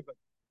not on your birthday.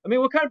 I mean,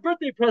 what kind of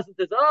birthday present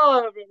is?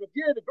 Oh,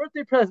 the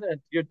birthday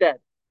present. You're dead.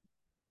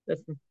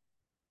 That's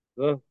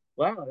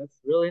wow. That's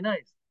really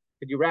nice.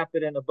 Could you wrap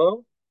it in a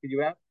bow? Could you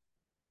wrap?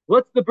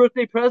 What's the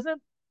birthday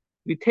present?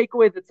 We take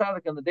away the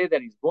tzaddik on the day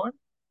that he's born.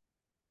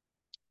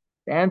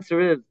 The answer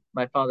is,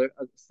 my father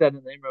said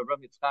in the name of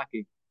Rabbi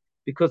Yitzchaki,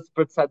 because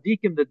for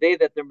tzaddikim, the day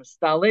that they're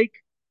mistalek,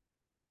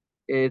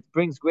 it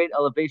brings great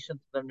elevation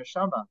to their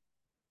neshama.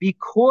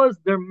 Because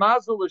their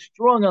mazel is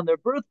strong on their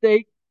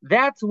birthday,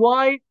 that's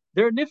why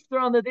they're nifter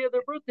on the day of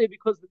their birthday,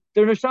 because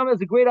their neshama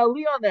has a great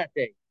aliyah on that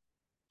day.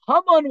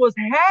 Haman was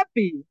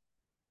happy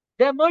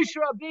that Moshe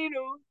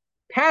Rabbeinu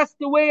passed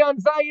away on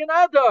Zayin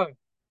Adar.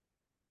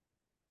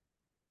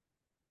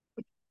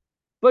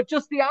 But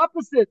just the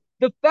opposite.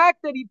 The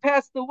fact that he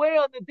passed away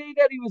on the day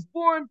that he was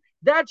born,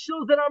 that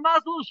shows that our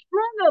mazel is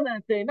strong on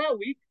that day, not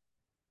weak.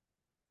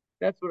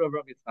 That's what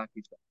Rabbi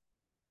Yitzchaki said.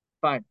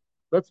 Fine.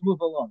 Let's move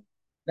along.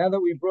 Now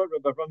that we brought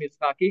Rabbi Avram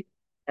Yitzchaki,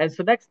 and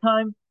so next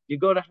time you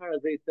go to Har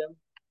HaZeitim,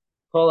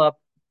 call up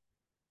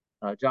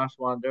Josh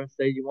Wander,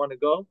 say you want to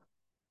go.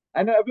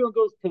 I know everyone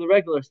goes to the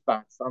regular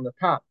spots on the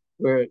top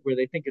where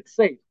they think it's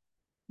safe.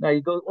 Now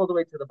you go all the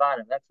way to the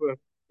bottom. That's where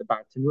the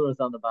Bartanura is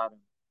on the bottom.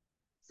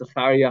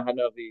 Zachariah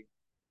Hanavi,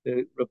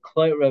 the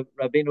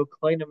Rabbeinu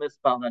Kleinimus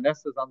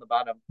Balhanes is on the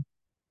bottom.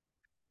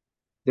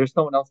 There's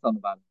someone else on the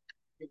bottom.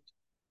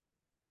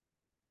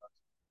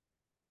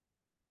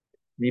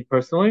 Me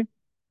personally,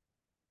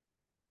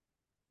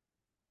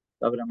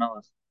 David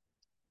Amelas.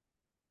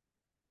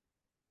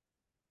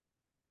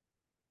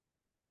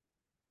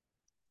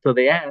 So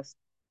they asked,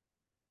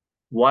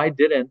 why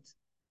didn't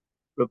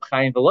Reb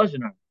Chaim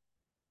Volozhiner?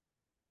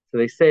 So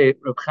they say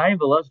Reb Chaim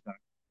Volozhiner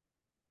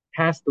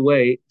passed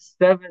away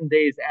 7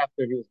 days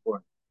after he was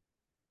born.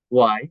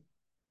 Why?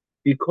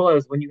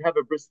 Because when you have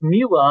a bris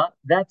milah,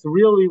 that's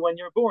really when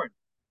you're born.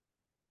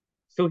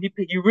 So he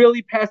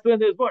really passed away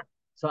when he was born.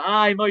 So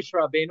Moshe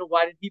Rabbeinu,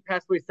 why did he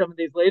pass away 7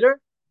 days later?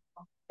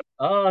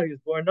 Oh, he was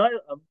born.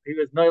 He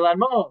was Noilan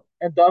Ma'ol,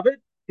 and David,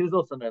 he was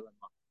also Noilan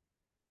Ma'ol.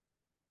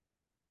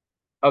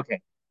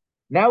 Okay,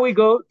 now we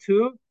go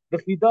to the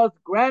Chida's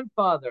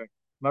grandfather,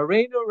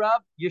 Marenu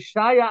Rab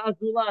Yeshaya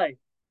Azulai.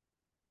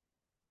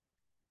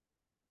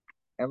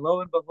 And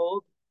lo and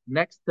behold,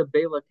 next to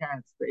Bela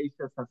Katz, the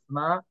Eishes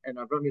Hasma, and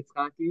Avram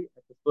Yitzchaki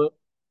at the foot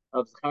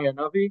of Zechariah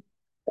Navi,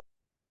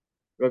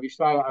 Rabbi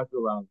Shaya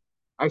Azulai.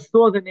 I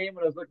saw the name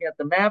when I was looking at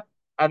the map.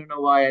 I don't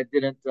know why I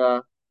didn't.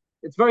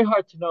 It's very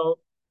hard to know.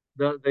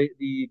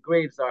 The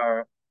graves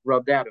are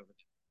rubbed out of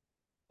it.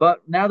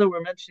 But now that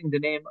we're mentioning the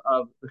name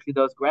of the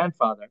Chida's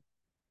grandfather,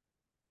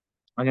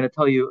 I'm going to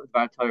tell you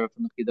about Torah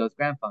from the Chida's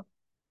grandfather.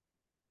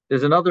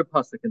 There's another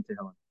pasuk in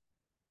Tehillim.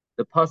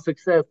 The pasuk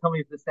says, tell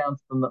me if this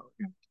sounds familiar.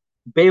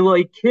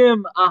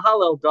 Beloikim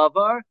ahalel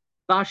davar,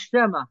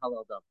 bashem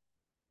ahalel davar.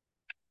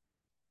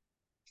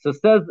 So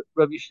says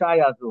Rabbi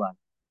Shaya Azulai.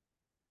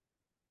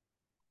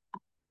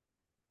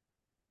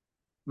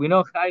 We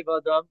know Chai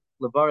Vadam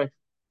levarich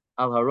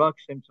al harak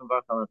shem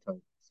shamvar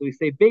chalatai. So we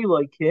say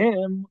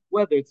Beloikim,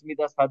 whether it's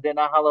midas hadin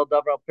ahalel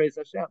davar al praise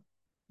Hashem,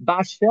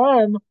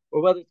 bashem,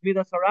 or whether it's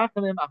midas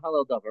harachamim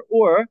ahalel davar,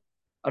 or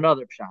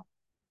another pshat.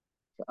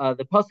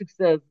 The pasuk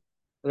says,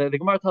 the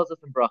Gemara tells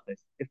us in Brachos,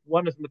 if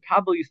one is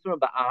Mekabel Yisurim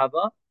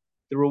ba'ahava,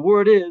 the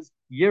reward is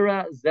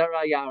Yira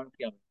Zera Yarach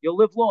Yam. You'll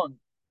live long.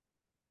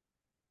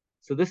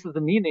 So this is the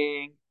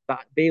meaning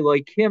that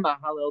Beloikim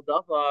Ahalel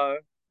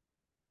Davar.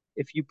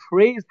 If you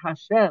praise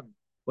Hashem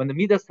when the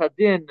Midas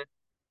Hadin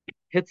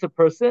hits a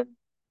person,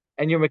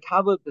 and you're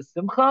Mekabel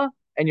B'Simcha,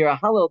 and you're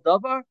Ahalel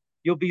Davar,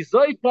 you'll be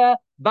Zoicha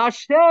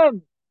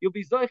B'Hashem. You'll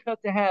be Zoicha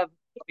to have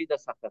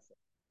Midas HaChesed.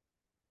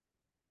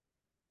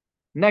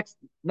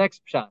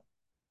 Next pshat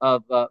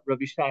of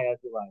Rabbi Shai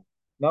Azulai.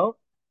 No?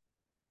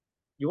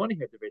 You want to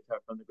hear the Beitar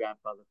from the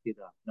grandfather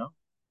Chida, no?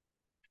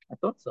 I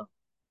thought so.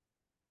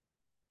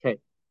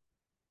 Okay.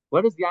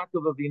 What does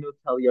Yaakov Avinu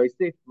tell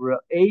Yosef?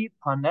 Re'ei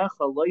panecha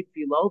loy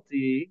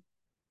filalti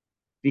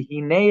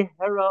v'hinei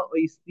hera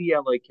oisi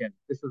elokim.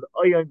 This is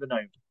Oyon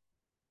B'nayim.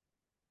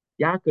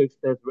 Yaakov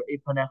says,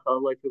 Re'ei panecha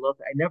loy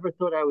filalti. I never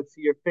thought I would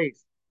see your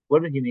face.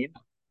 What did he mean?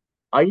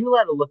 Are you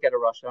allowed to look at a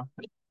Russia?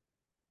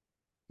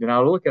 You're not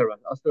allowed to look at a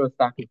Russia. I'll start with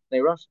stocking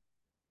Russia.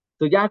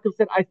 So Yaakov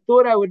said, I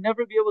thought I would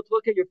never be able to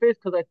look at your face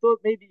because I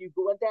thought maybe you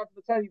went down to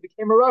the side and you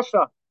became a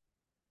Russia.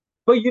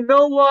 But you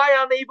know why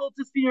I'm able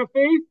to see your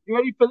face? You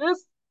ready for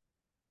this?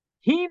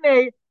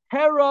 Hine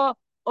hera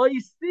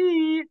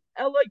oisi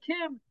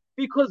elokim,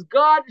 because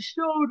God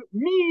showed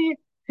me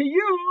to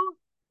you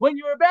when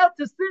you were about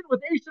to sin with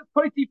Eshes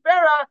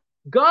Potifera.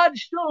 God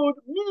showed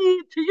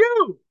me to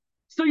you,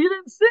 so you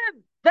didn't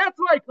sin. That's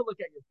why I could look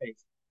at your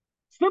face.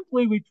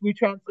 Simply, we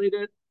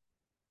translated,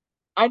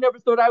 I never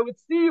thought I would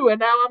see you, and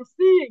now I'm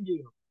seeing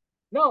you.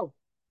 No,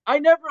 I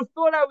never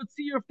thought I would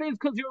see your face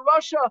because you're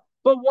Russia.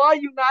 But why are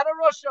you not a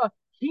Russia?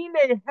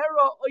 Hine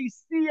hera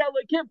oisi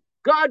elokim.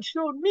 God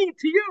showed me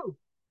to you.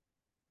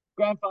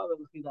 Grandfather of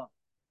Chida.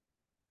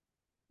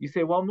 You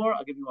say one more,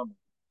 I'll give you one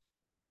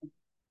more.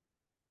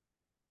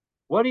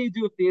 What do you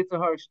do if the Yetzer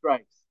Hara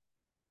strikes?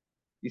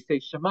 You say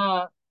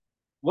Shema.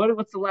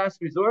 What's the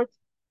last resort?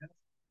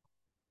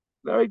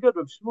 Very good,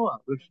 Rav Shmuel.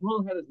 Rav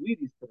Shmuel had his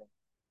Wheaties today.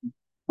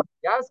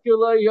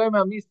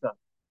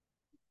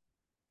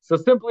 So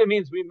simply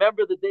means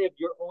remember the day of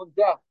your own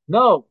death.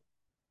 No,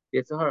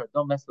 Yetzer Hara,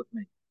 don't mess with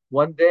me.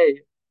 One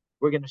day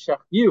we're going to shech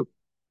you.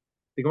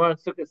 The Gemara in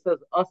Sukkah says,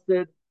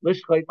 "Asid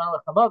lishchayt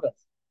malach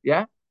hamaves."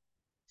 Yeah.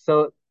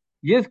 So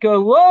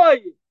Yizkor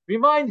loy,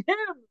 remind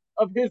him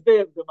of his day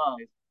of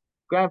demise.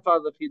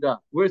 Grandfather of Chida.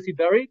 Where is he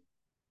buried?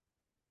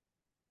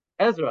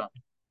 Ezra.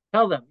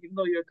 Tell them, even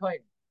though you're a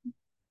kohen.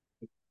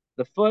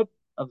 The foot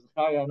of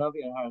Zechariah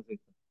Navi and Har Zayton.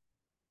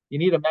 You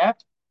need a map?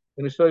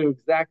 I'm going to show you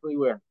exactly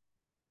where.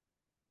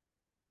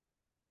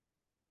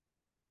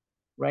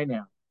 Right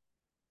now.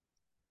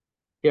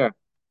 Here's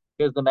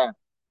the map.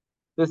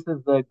 This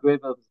is the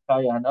grave of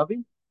Zechariah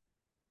Hanavi.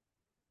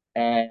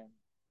 And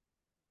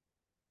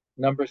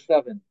number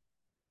 7,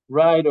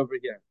 right over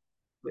here.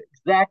 The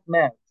exact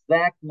map,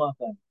 exact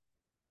matan.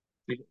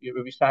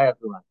 Rabbi Shai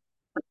Azulai.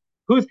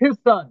 Who's his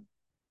son?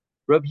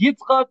 Rabbi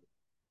Yitzchak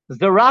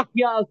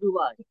Zerachia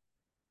Azulai.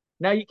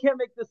 Now you can't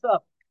make this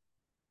up.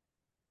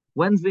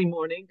 Wednesday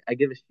morning, I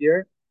give a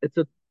shir. It's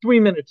a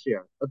 3-minute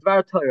shir. A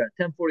Dvar Torah,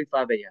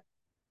 10:45 a.m.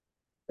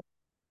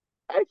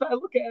 I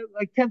look at it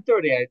like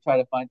 10:30. I try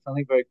to find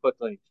something very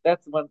quickly.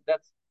 That's when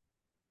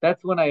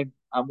I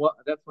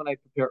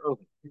prepare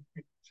early.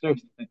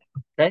 Seriously.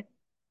 Okay.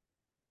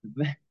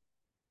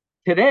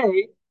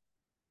 Today,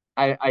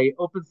 I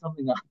opened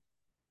something up.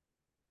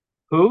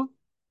 Who?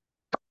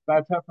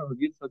 Dvar Torah from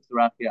Yitzchak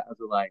Zerachia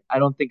Azulai. I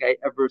don't think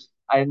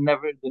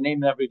the name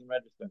never even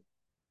registered.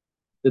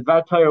 The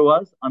Dvar Torah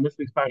was on this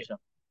week's parsha.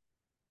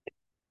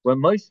 When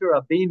Moshe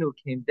Rabbeinu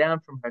came down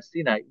from Har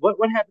Sinai, what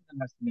happened in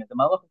Har Sinai? The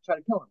Malachim tried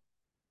to kill him.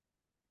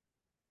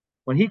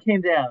 When he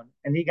came down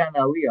and he got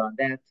an aliyah on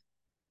that,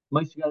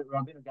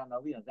 Rabbeinu got an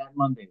aliyah that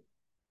Monday.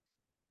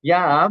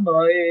 Yeah,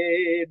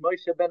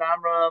 Moshe ben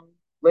Amram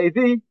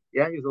Levi.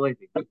 Yeah, he was a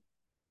Levi.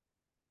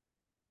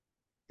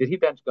 Did he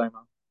bench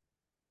Goimel?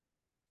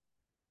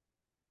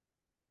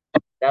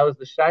 That was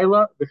the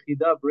Shaila the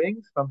Chida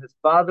brings from his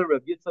father,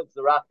 Rav Yitzchak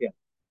Zerachia.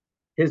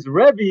 His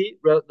Rebbe,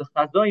 the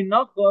Chazon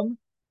Nachum,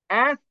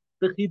 asked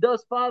the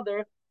Chida's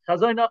father.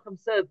 Chazon Nachum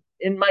said,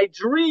 in my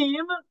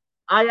dream,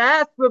 I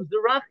asked Reb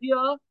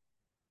Zerachia,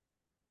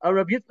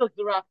 Reb Yitzchak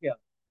Zerachia,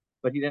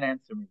 but he didn't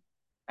answer me.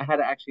 I had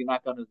to actually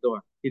knock on his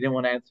door. He didn't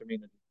want to answer me.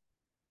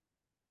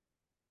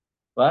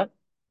 What?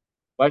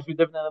 Why should we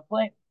different than a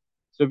plane?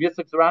 So Reb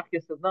Yitzchak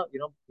Zerachia says, no, you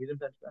don't. He didn't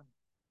bench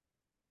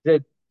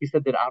Goimel. He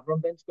said, did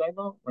Avram bench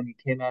Goimel when he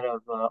came out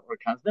of Ur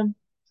Kasdim?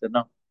 He said,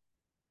 no.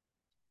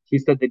 He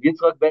said, did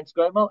Yitzchak bench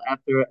Goimel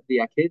after the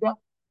Akedah?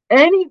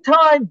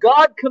 Anytime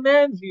God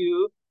commands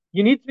you,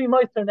 you need to be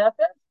Meister Nefesh,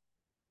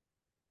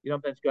 you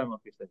don't bench Goimel,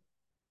 he said.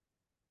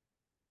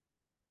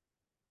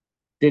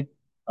 Did,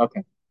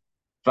 okay,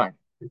 fine.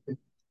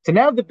 So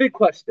now the big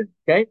question,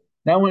 okay?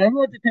 Now when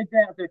everyone to take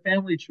out their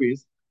family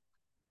trees,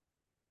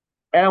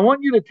 and I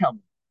want you to tell me,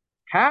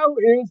 how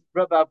is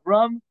Rabbi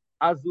Avram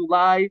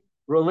Azulai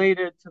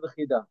related to the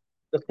Chida?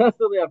 The Chesed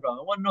Avram.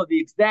 I want to know the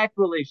exact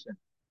relation,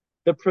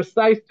 the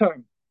precise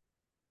term.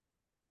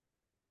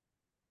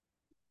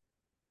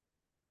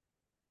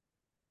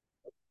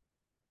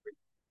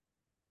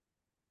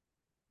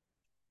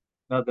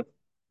 No, the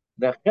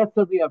Chesed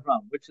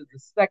Avram, which is the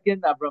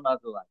second Avram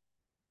Azulai.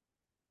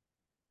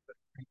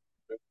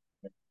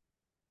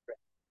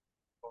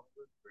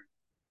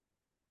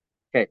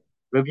 Okay,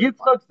 Rabbi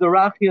Yitzchak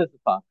Zerachi is the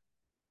father.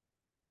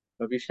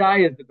 Rabbi Shai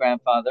is the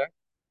grandfather.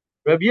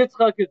 Rabbi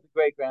Yitzchak is the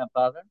great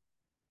grandfather,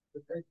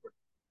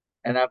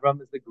 and Avram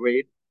is the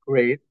great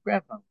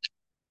grandfather.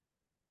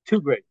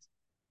 Two greats.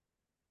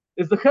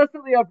 Is the Chesed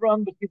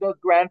Avram the Chida's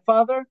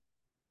grandfather?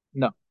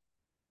 No.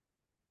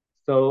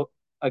 So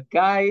a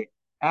guy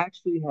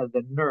actually has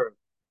the nerve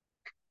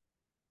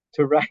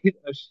to write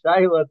a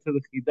shaila to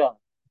the Chidah.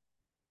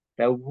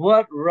 That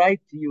what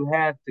right do you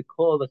have to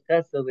call the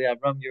Chesed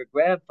Avram your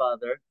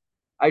grandfather?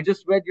 I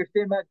just read your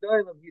Shem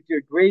HaGdolim. He's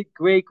your great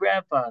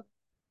grandfather.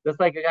 Just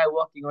like a guy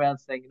walking around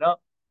saying,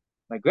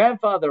 my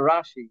grandfather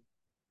Rashi,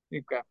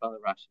 your grandfather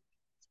Rashi,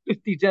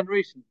 50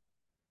 generations,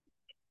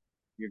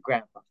 your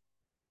grandfather.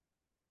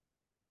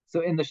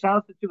 So in the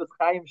Shal Teshuvas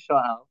Chaim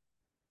Sha'al,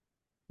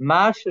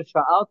 Masha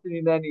Sha'alti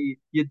Mimeni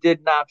Yedid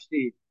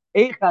Nafshi,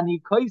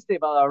 Eichani Koisev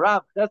Al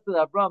Arav Chesed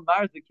Avram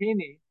Mar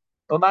Zakeni,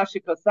 or Masha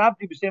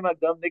Kasabti B'Shem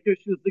Agdam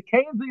Nikoshu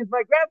Zakenzi is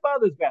my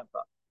grandfather's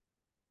grandfather.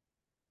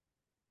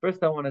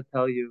 First, I want to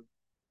tell you,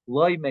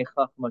 Loy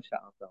Mechach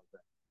Masha'al.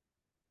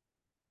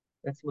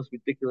 That's the most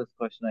ridiculous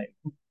question I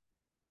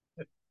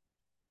have.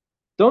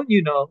 Don't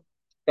you know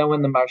that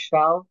when the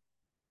Marshal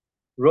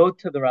wrote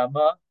to the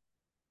Ramah,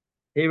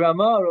 hey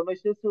Ramah,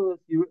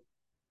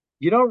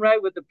 you don't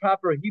write with the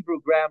proper Hebrew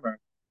grammar.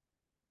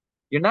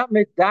 You're not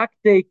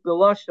medaktek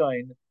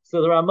beloshoin.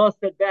 So the Ramah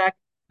said back,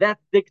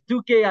 that's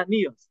diktuke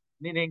anios,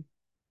 meaning,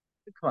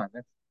 come on,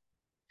 that's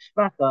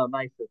shvacha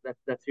ma'isa.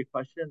 That's your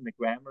question. The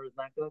grammar is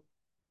not good.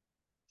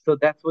 So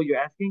that's what you're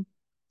asking.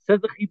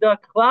 Says the Chida,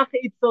 klach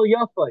itzel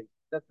yafai.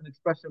 That's an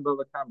expression of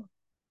Latama.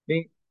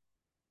 Meaning,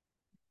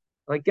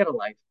 like, get a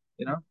life,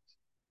 you know?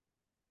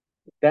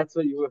 That's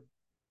what you were.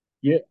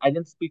 I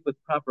didn't speak with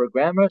proper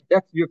grammar.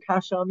 That's your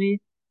kasha on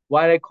me.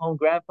 Why did I call him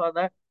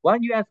grandfather? Why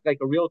don't you ask like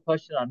a real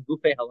question on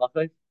Gufe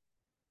Halachas?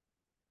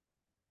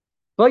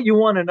 But you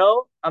want to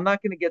know, I'm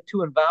not going to get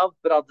too involved,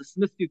 but I'll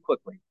dismiss you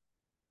quickly.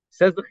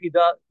 Says the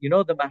Chida,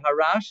 the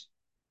Maharash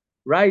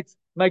writes,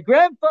 my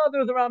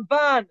grandfather, the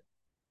Ramban,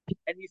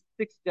 and he's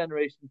sixth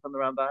generation from the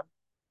Ramban.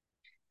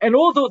 And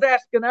all those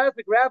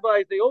Ashkenazic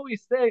rabbis, they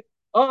always say,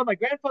 oh, my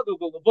grandfather will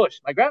go the bush,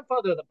 my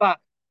grandfather the Bach,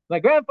 my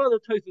grandfather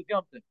Tosus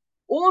Yomtiv.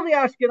 All the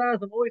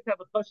Ashkenazim always have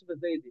a chashav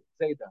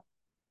Zayda.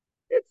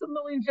 It's a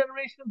million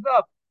generations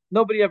up.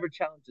 Nobody ever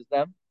challenges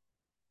them.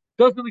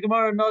 Doesn't the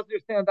Gemara Nazir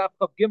stand up?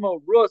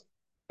 Gimel Rus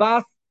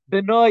Bas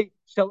Benoy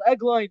Shel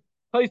Egloin.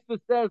 Tosfos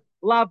says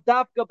Lav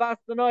Dafka Bas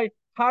Benoy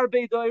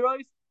Harbe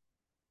Doirois.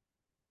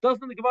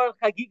 Doesn't the Gemara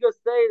Chagiga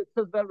say, it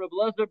says about Reb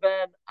Lezer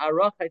ben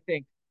Arach, I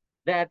think,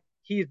 that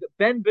he's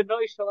Ben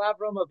Benoy Shel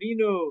Avram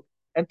Avinu,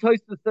 and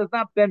Tosfos says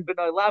not Ben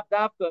Benoy Lav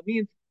Dafka. It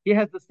means he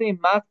has the same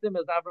masim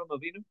as Avram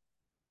Avinu.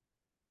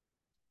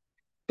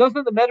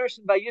 Doesn't the Medrash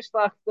in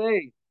Vayishlach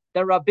say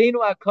that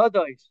Rabbeinu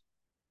HaKadosh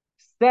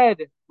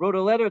wrote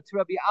a letter to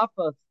Rabbi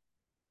Afas,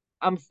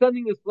 I'm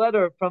sending this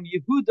letter from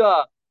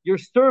Yehuda, your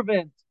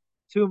servant,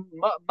 to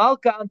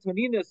Malka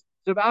Antoninus.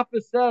 So Rabbi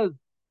Afas says,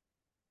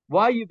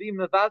 why are you being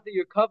mevazeh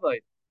your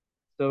kavod?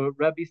 So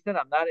Rabbi said,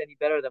 I'm not any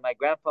better than my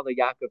grandfather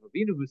Yaakov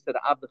Avinu, who said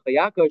Abdecha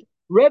Yaakov.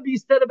 Rabbi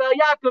said about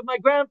Yaakov, my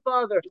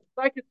grandfather.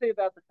 So I could say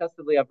about the Chesed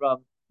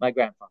Avram, my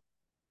grandfather.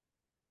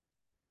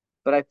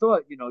 But I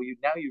thought, you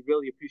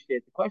really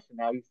appreciate the question.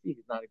 Now you see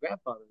he's not a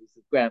grandfather. He's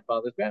his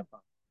grandfather's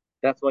grandfather.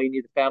 That's why you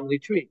need a family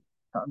tree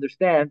to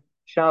understand.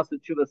 Shas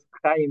Teshuvas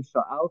Chaim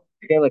Sha'al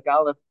Chelik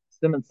Aleph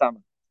Siman Sama.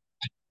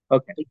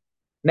 Okay.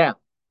 Now,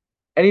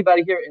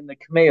 anybody here in the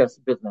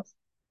Kameos business?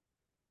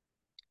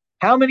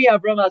 How many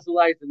Avram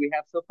Azulais do we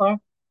have so far?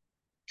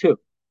 Two.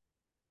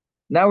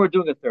 Now we're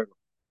doing a third one.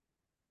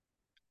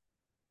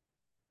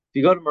 If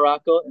you go to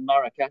Morocco, in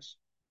Marrakesh,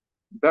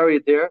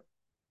 buried there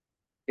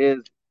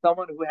is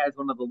someone who has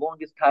one of the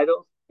longest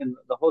titles in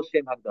the whole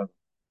Shem Hagdalah.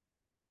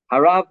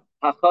 Harav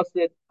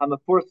HaChosid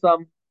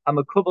HaMefursam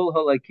HaMekubal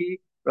Halaki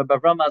Rabbi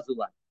Avram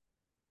Azulai.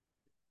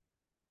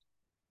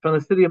 from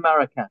the city of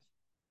Marrakesh,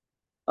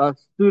 a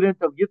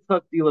student of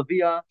Yitzhak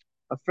Dilavia,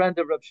 a friend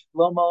of Rav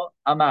Shlomo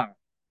Amar.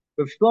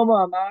 Rav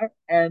Shlomo Amar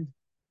and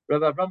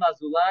Rav Avram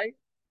Azulai,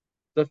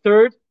 the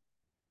third,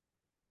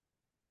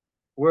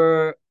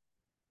 were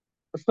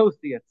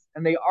associates,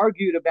 and they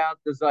argued about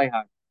the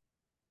Zohar.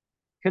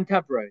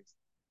 Contemporaries.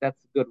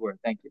 That's a good word.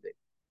 Thank you, Dave.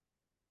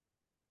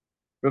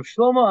 Rav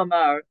Shlomo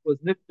Amar was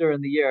nifter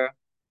in the year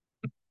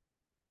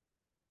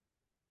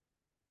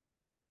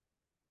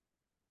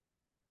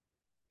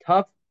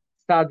Tav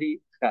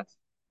Sadi Ches.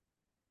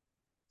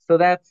 So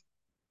that's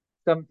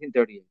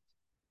 1738,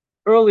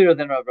 earlier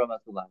than Rav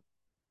Ramazulai.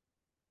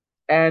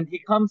 And he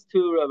comes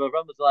to Rav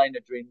Ramazulai in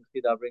a dream,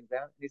 Chida brings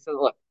out, and he says,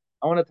 look,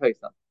 I want to tell you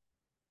something.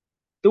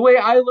 The way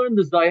I learned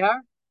the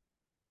Zohar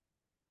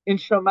in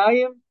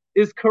Shamayim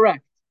is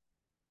correct.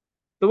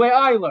 The way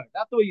I learned,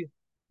 not the way you.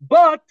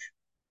 But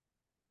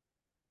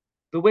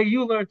the way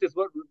you learned is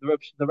what the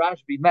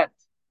Rashbi meant.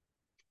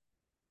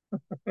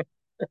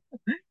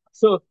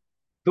 So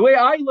the way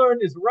I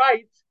learned is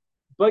right,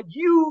 but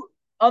you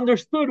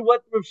understood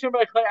what Rav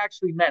Shimon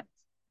actually meant.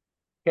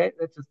 Okay,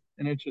 that's just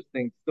an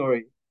interesting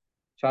story.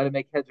 Try to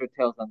make heads or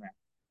tails on that.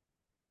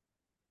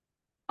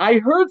 I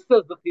heard,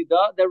 says the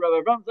Chida, that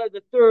Rabbi Avram Zai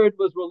III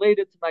was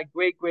related to my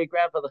great great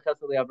grandfather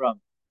Chesed Avram,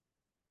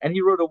 and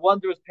he wrote a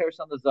wondrous parish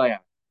on the Zohar.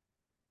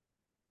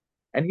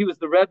 And he was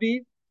the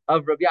Rebbe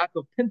of Rabbi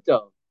Yaakov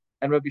Pinto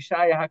and Rabbi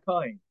Shaya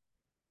HaKohen.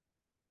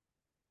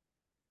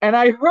 And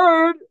I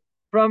heard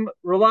from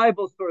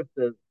reliable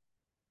sources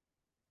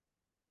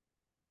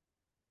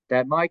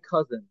that my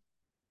cousin,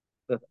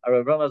 the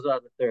Rabbi Avram Zai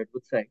III,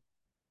 would say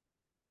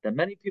that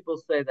many people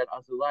say that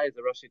Azulai is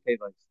a Rashi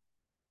Tevos.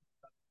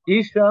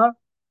 Isha,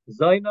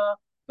 Zaina,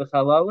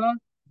 V'chalala,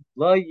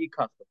 La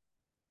Yikasa.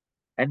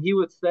 And he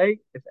would say,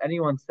 if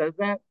anyone says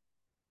that,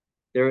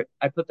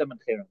 I put them in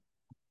Cherem.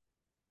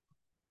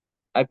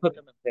 I put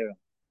them in Cherem.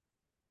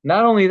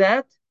 Not only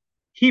that,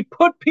 he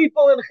put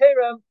people in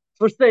Cherem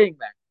for saying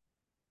that.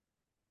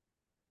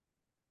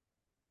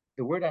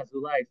 The word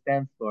Azulai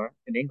stands for,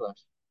 in English,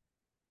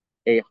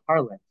 a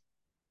harlot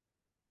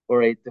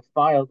or a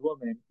defiled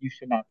woman you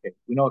should not take.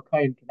 We know a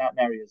kohen cannot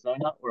marry a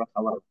Zaina or a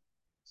Halal.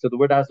 So the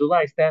word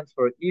Azulai stands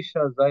for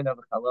Isha, Zaina,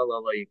 V'chalal,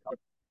 Allah Yikam.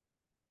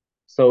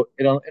 So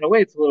in a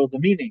way, it's a little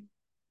demeaning.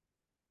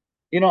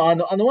 On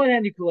the one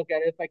hand, you can look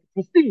at it, it's like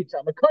prestige.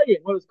 I'm a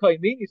kohen. What does kohen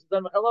mean? He says,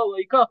 I'm a halal,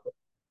 Yikam.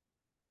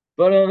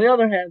 But on the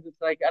other hand,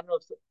 it's like, I don't know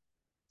if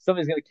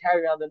somebody's going to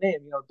carry around the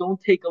name. Don't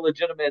take a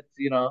legitimate.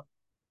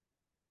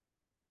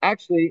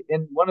 Actually,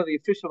 in one of the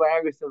official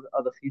biographies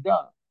of the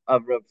Chida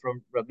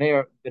from Rav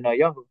Meir ben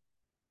Ayahu,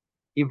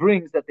 he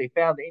brings that they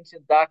found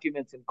ancient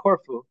documents in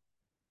Corfu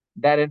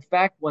that, in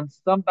fact, when a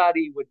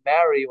kohen would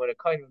marry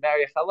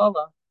a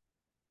halala,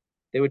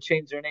 they would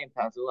change their name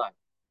to Azulai.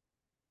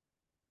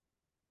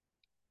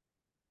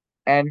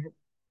 And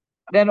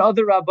then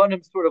other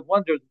Rabbanim sort of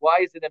wondered,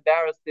 why is it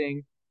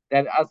embarrassing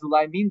that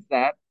Azulai means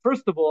that?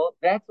 First of all,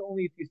 that's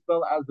only if you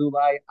spell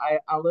Azulai,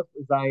 Aleph,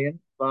 Zayin,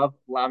 Vav,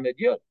 Lamed,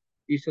 Yud.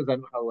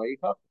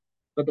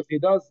 But the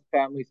Chida's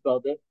family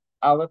spelled it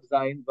Aleph,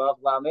 Zayin, Vav,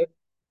 Lamed,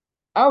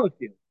 Aleph,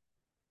 Yud.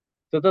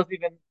 So it doesn't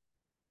even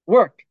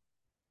work.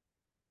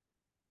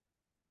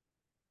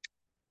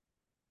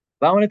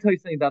 But I want to tell you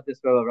something about this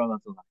Rabbi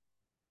Ramazullah.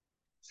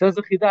 Says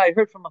the Chida, I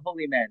heard from a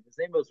holy man. His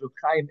name was Reb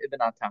Chaim Ibn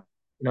Atan.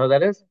 You know who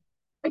that is?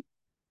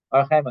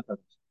 Ar Chaim HaKadosh.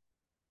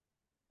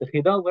 The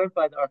Chida learned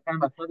by the Ar Chaim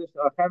HaKadosh.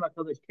 The Ar Chaim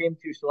HaKadosh came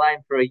to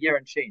Yerushalayim for a year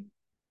and change.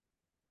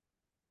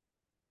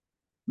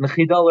 And the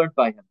Chida learned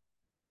by him.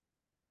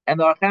 And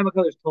the Ar Chaim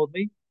HaKadosh told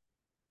me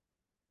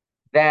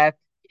that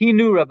he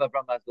knew Rabbi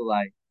Avram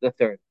Azulai the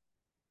third.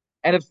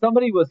 And if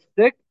somebody was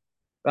sick,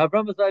 Rabbi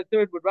Avram Azulai the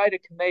third would write a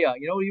kameya.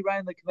 You know what he write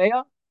in the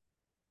kameya?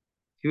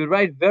 He would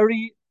write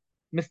very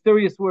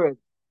mysterious words.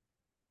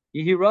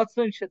 Yehi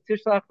ratzon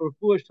shetishlach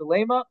refuah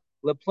shalema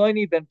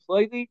leploini ben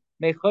ploini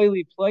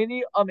mechoili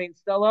ploini amen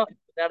stella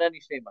without any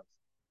shemas.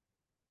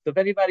 So if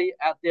anybody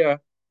out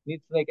there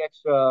needs to make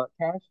extra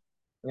cash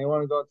and they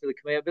want to go into the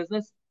kameya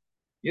business,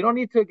 you don't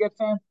need to get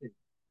fancy.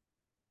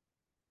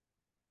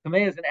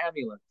 Kameya is an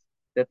amulet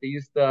that they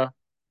used to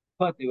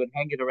put. They would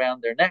hang it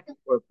around their neck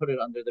or put it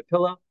under their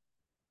pillow.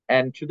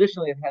 And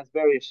traditionally, it has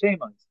various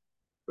shemas.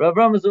 Rav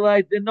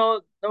Ramazulai did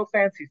no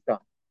fancy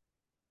stuff.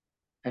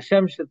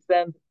 Hashem should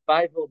send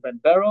Bible Ben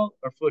Beryl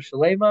or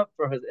Shalema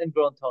for his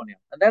ingrown toenail.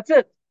 And that's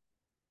it.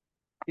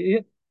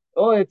 It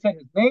said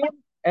his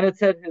name and it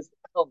said his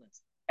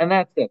illness. And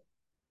that's it.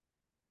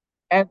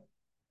 And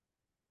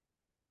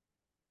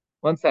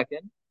one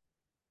second.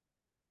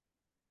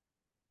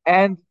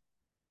 And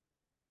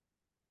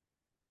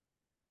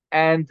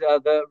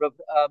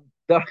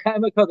the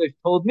Chaim HaKadosh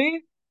told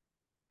me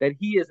that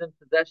he is in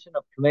possession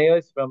of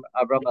Kameos from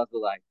Avram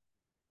Azulai.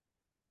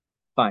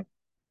 Fine.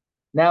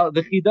 Now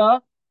the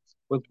Chida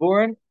was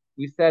born,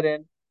 we said,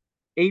 in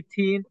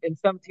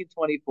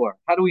 1724.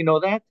 How do we know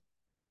that?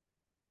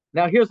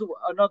 Now here's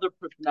another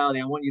personality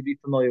I want you to be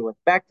familiar with.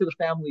 Back to the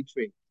family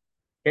tree.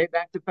 Okay,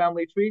 back to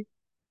family tree.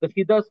 The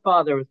Chida's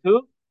father is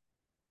who?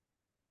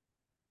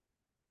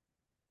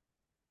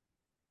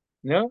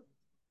 No?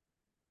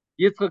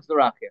 Yitzchak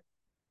Zerachia.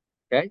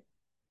 Okay?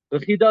 The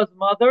Chida's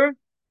mother,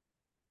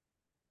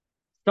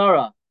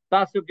 Sarah,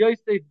 Bas Reb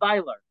Yosef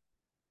Beiler.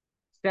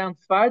 Sounds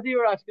Sephardi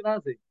or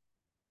Ashkenazi?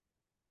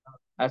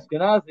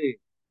 Ashkenazi.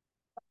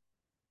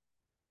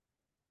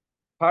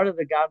 Part of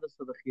the godless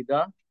of the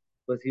Chida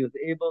was he was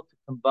able to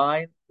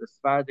combine the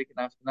Sephardic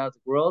and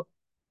Ashkenazic world.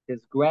 His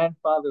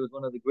grandfather was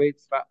one of the great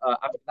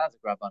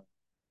Ashkenazic rabbis.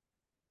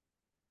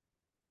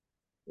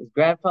 His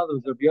grandfather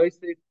was Rabbi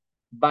Yosef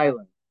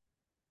Beiler.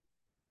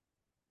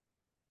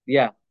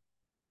 Yeah.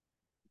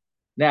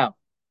 Now,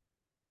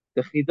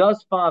 the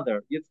Chida's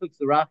father, Yitzchak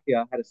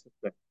Zerachia, had a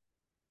sister.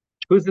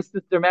 Who's the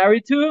sister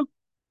married to?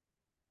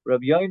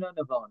 Rabbi Yonah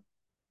Navon.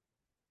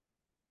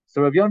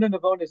 So Rabbi Yonah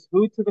Navon is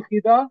who to the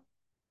Chida?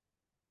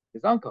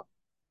 His uncle.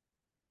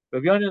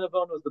 Rabbi Yonah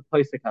Navon was the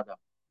Pesach Hadar.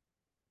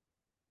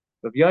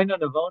 Rabbi Yonah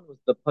Navon was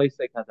the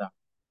Pesach Hadar.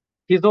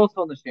 He's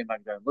also in the Shem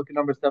Magdar. Look at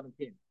number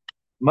 17.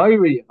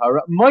 Moiri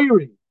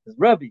is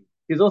Rebbe.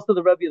 He's also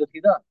the Rebbe of the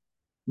Chida.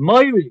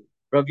 Moiri,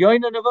 Rabbi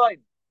Yonah Navon,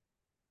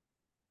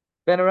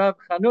 Ben Rav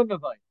Chanun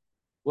Navon,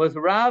 was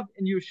Rav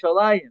in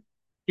Yerushalayim.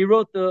 He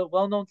wrote the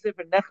well-known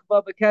sefer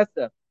Nechba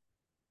B'Kesef.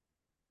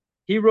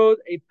 He wrote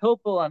a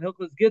pilpul on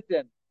Hilchos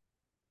Gittin.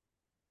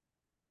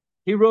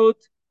 He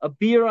wrote a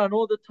beer on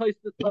all the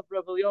Tosfos of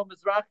Rav Eliyahu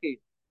Mizrachi.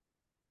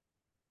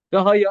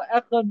 Dehaya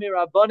echad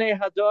mirabbanei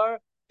hadar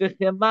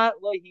v'chemat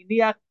lo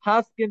hiniach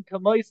paskin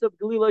kamoisav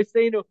galiloi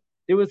seinu.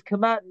 There was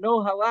kamat no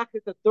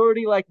halachic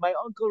authority like my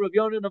uncle Rav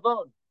Yonah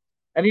Navon,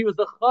 and he was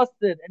a chassid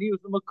and he was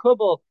a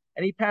makubal,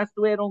 and he passed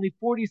away at only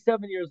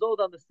 47 years old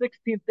on the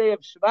 16th day of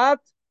Shvat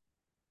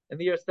in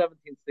the year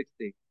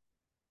 1760.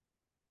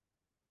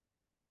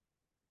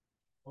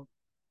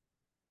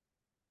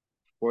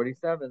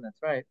 47,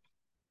 that's right.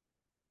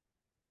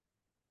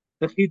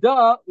 The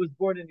Chida was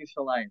born in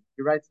Yerushalayim.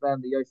 He writes that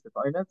in the Yosef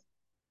Oinat.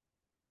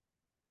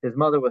 His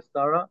mother was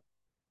Sarah,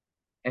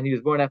 and he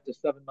was born after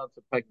 7 months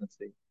of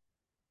pregnancy.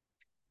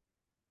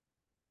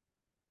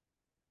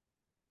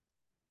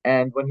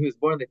 And when he was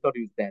born, they thought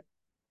he was dead.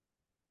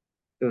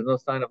 There was no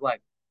sign of life.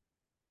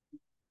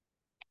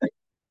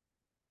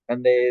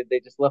 And they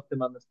just left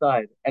him on the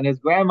side. And his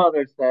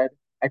grandmother said,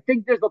 I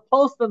think there's a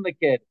pulse in the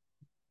kid.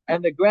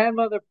 And the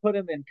grandmother put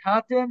him in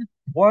cotton,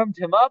 warmed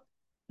him up,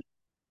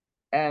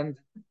 and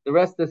the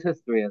rest is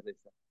history, as they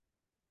say.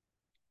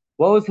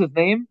 What was his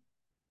name?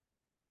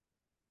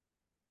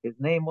 His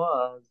name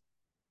was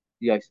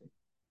Yosef.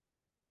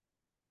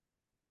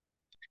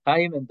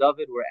 Chaim and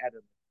David were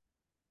added.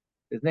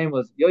 His name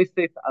was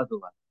Yosef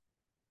Azulai.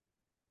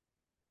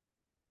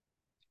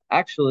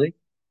 Actually,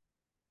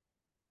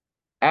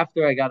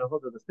 after I got a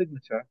hold of the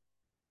signature,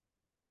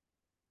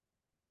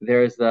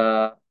 there's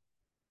a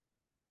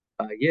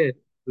Yid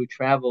who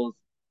travels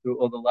through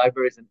all the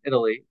libraries in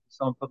Italy.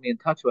 Someone put me in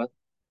touch with.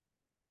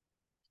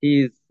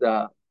 He's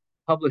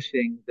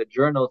publishing the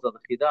journals of the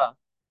Chida.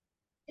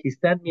 He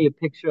sent me a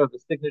picture of the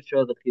signature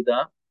of the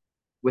Chida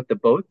with the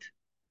boat.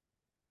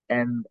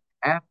 And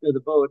after the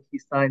boat, he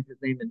signed his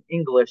name in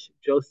English,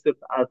 Joseph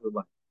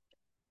Azulai.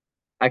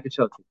 I could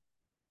show it to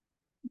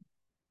you.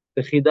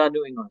 The Chida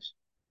knew English.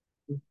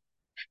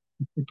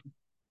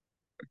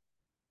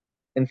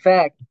 In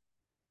fact,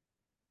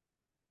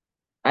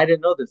 I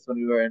didn't know this when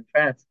we were in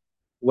France.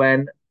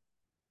 When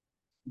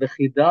the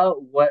Chida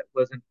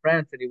was in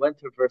France and he went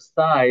to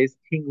Versailles,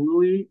 King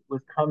Louis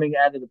was coming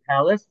out of the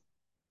palace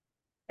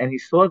and he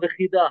saw the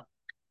Chida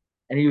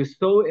and he was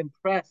so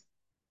impressed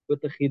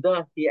with the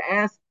Chida, he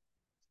asked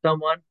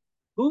someone,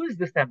 who is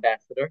this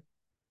ambassador?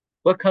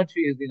 What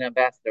country is he an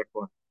ambassador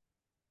for?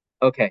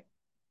 Okay.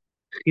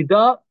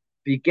 Chida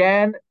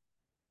began.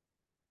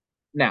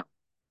 Now,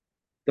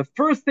 the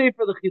first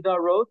sefer the Chida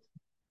wrote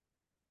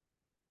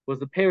was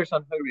the Parish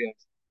on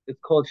Hurriyos. It's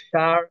called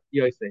Shar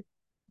Yosef.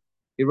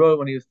 He wrote it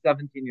when he was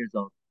 17 years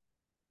old.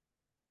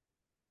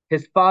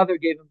 His father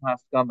gave him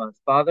Haskama. His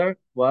father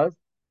was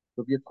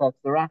Rabbi Yitzchak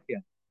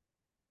Zerachia.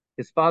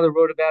 His father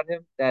wrote about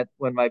him that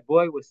when my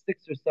boy was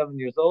 6 or 7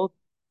 years old,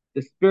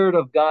 the Spirit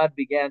of God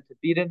began to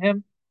beat in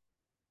him,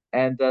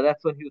 and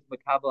that's when he was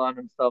makabel on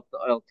himself the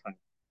oil time.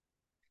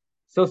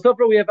 So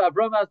far we have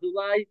Avram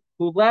Azulai,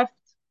 who left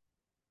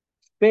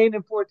Spain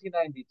in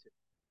 1492.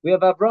 We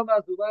have Avram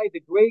Azulai,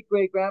 the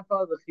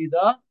great-great-grandfather of the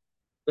Chida,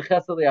 the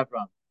Chesed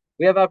Avram.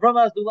 We have Avram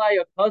Azulai,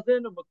 a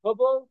cousin of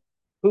Makubal,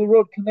 who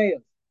wrote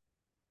Kameos.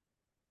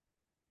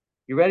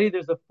 You ready?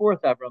 There's a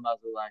fourth Avram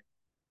Azulai,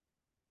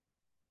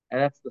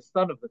 and that's the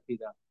son of the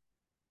Chida.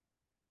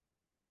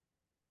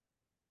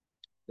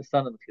 The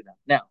son of the Chida.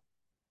 Now,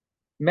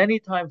 many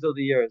times over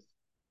the years,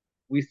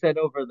 we said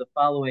over the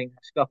following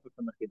hashkafa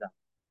from the Chida.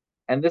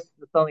 And this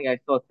is something I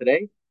saw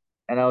today,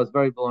 and I was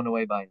very blown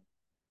away by it.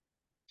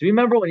 Do you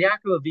remember when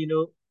Yaakov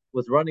Avinu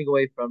was running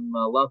away from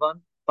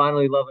Lavan?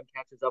 Finally, Lavan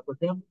catches up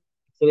with him.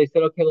 So they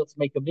said, okay, let's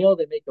make a meal.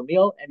 They make a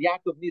meal, and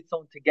Yaakov needs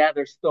someone to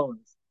gather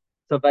stones.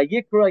 So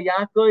Vayikra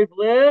Yaakov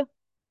le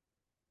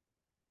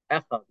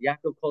Echav.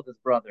 Yaakov called his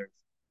brothers.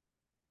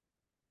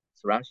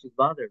 So Rashi's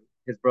bothered.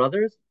 His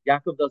brothers?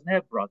 Yaakov doesn't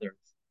have brothers.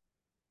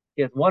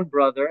 He has one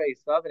brother,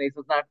 Esav, and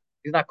Esav's not,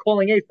 he's not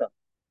calling Esav.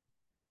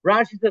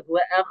 Rashi says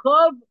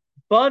le'echav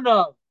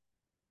banav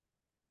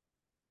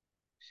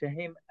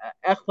shehem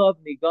echav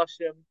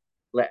nigashim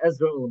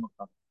le'ezra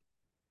u'l'machav.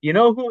 You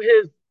know who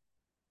his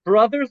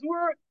brothers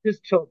were? His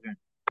children.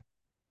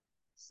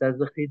 Says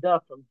the Chida.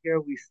 From here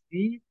we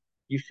see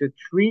you should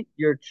treat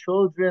your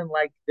children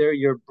like they're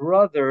your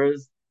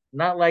brothers,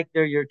 not like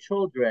they're your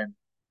children.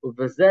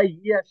 Says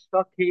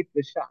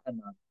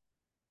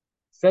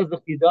the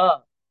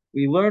Chida,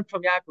 we learned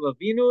from Yaakov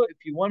Avinu,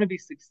 if you want to be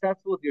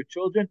successful with your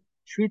children,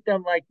 treat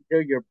them like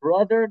they're your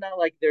brother, not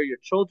like they're your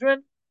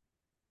children.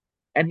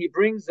 And he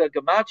brings a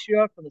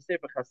gematria from the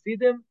Sefer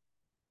Hasidim.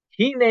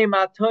 Hine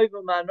matoy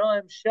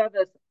v'manoim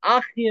sheves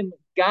achim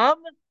gam.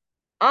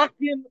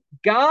 Achim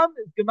gam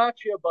is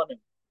gematria banim.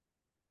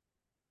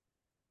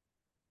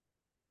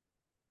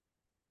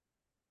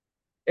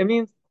 It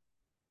means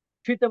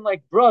treat them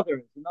like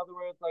brothers. In other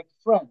words, like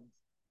friends.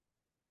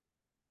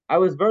 I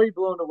was very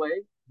blown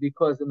away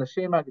because in the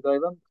Shema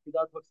Gedolim,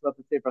 Chida talks about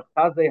the Sefer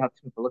Chazei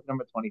HaTnufa. Look at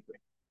number 23.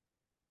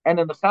 And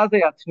in the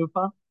Chazei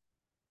HaTnufa,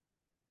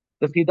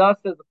 the Chida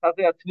says the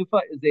Chazei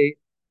HaTnufa is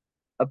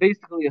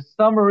basically a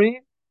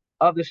summary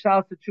of the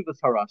Shas Teshuvas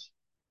Harash.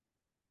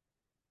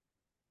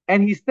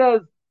 And he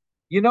says,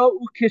 you know,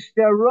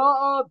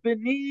 ukishtera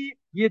b'ni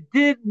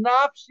yedid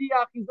nafshi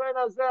achizayin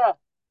hazeh.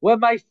 When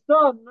my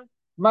son,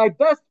 my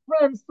best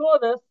friend saw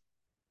this,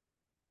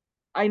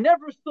 I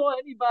never saw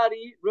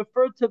anybody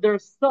refer to their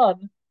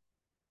son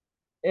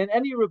in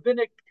any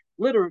rabbinic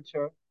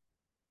literature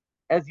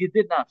as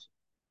Yedid Nafshi.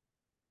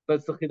 But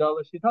it's the Chida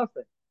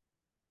L'Shitase.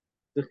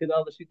 The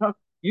Chida L'Shitase.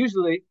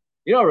 Usually,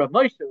 you know, Rav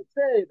Moshe would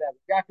say that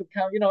Yaakov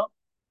Count, you know,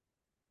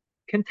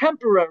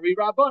 contemporary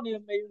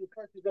Rabbanim may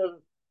refer to their,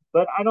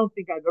 but I don't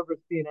think I've ever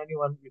seen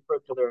anyone refer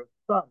to their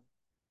son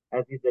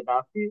as Yedid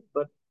Nafshi.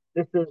 But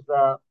this is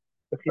the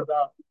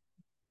Chida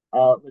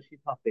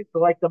L'Shitase. So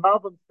like the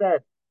Malbim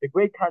said, the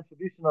great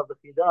contribution of the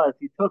Chida is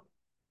he took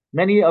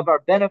many of our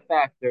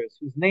benefactors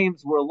whose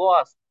names were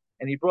lost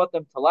and he brought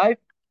them to life.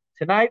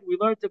 Tonight we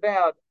learned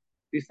about,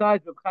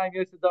 besides Reb Chaim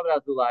Yosef David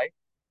Azulai,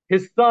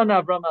 his son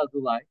Avram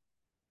Azulai,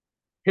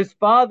 his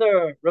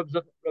father Rabbi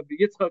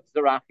Yitzchak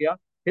Zerachia,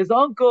 his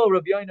uncle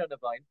Rabbi Yoina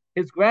Nevain,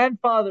 his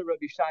grandfather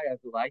Rabbi Shai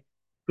Azulai,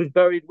 who's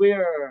buried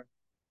where?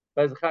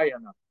 By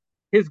Zechariah.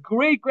 His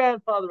great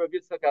grandfather Rabbi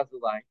Yitzchak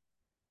Azulai,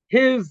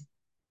 his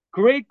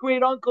great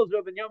great uncles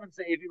Rabbi Yamin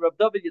Se'evi, Rabbi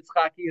David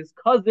Yitzchaki, his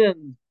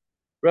cousins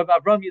Rabbi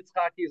Avram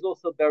Yitzchaki is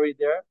also buried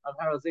there on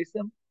Har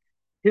HaZeisim.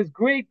 His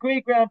great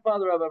great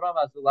grandfather Rabbi Avram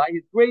Azulai,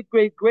 his great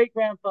great great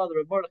grandfather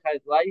Rabbi Mordechai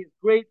Azulai, his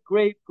great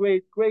great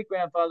great great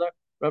grandfather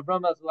Rabbi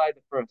Avram Azulai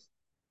the first.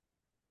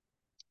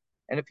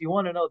 And if you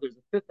want to know, there's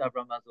a fifth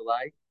Avram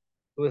Azulai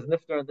who is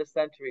nifter in this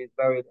century, is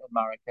buried in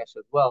Marrakesh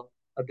as well,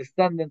 a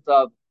descendant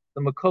of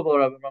the Makubal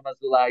Rabbi Avram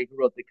Azulai who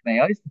wrote the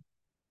Kneis.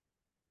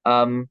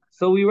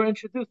 So we were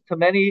introduced to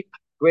many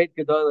great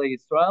Gedolei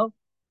Yisrael,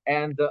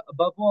 and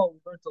above all, we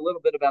learned a little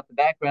bit about the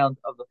background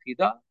of the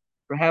Chida.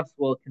 Perhaps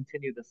we'll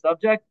continue the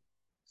subject.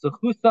 So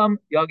Chusam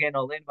Yagen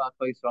Olein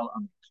Ba'Ko Yisrael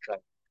Am.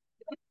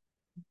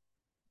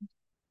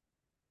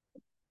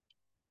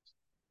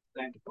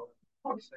 Thank you.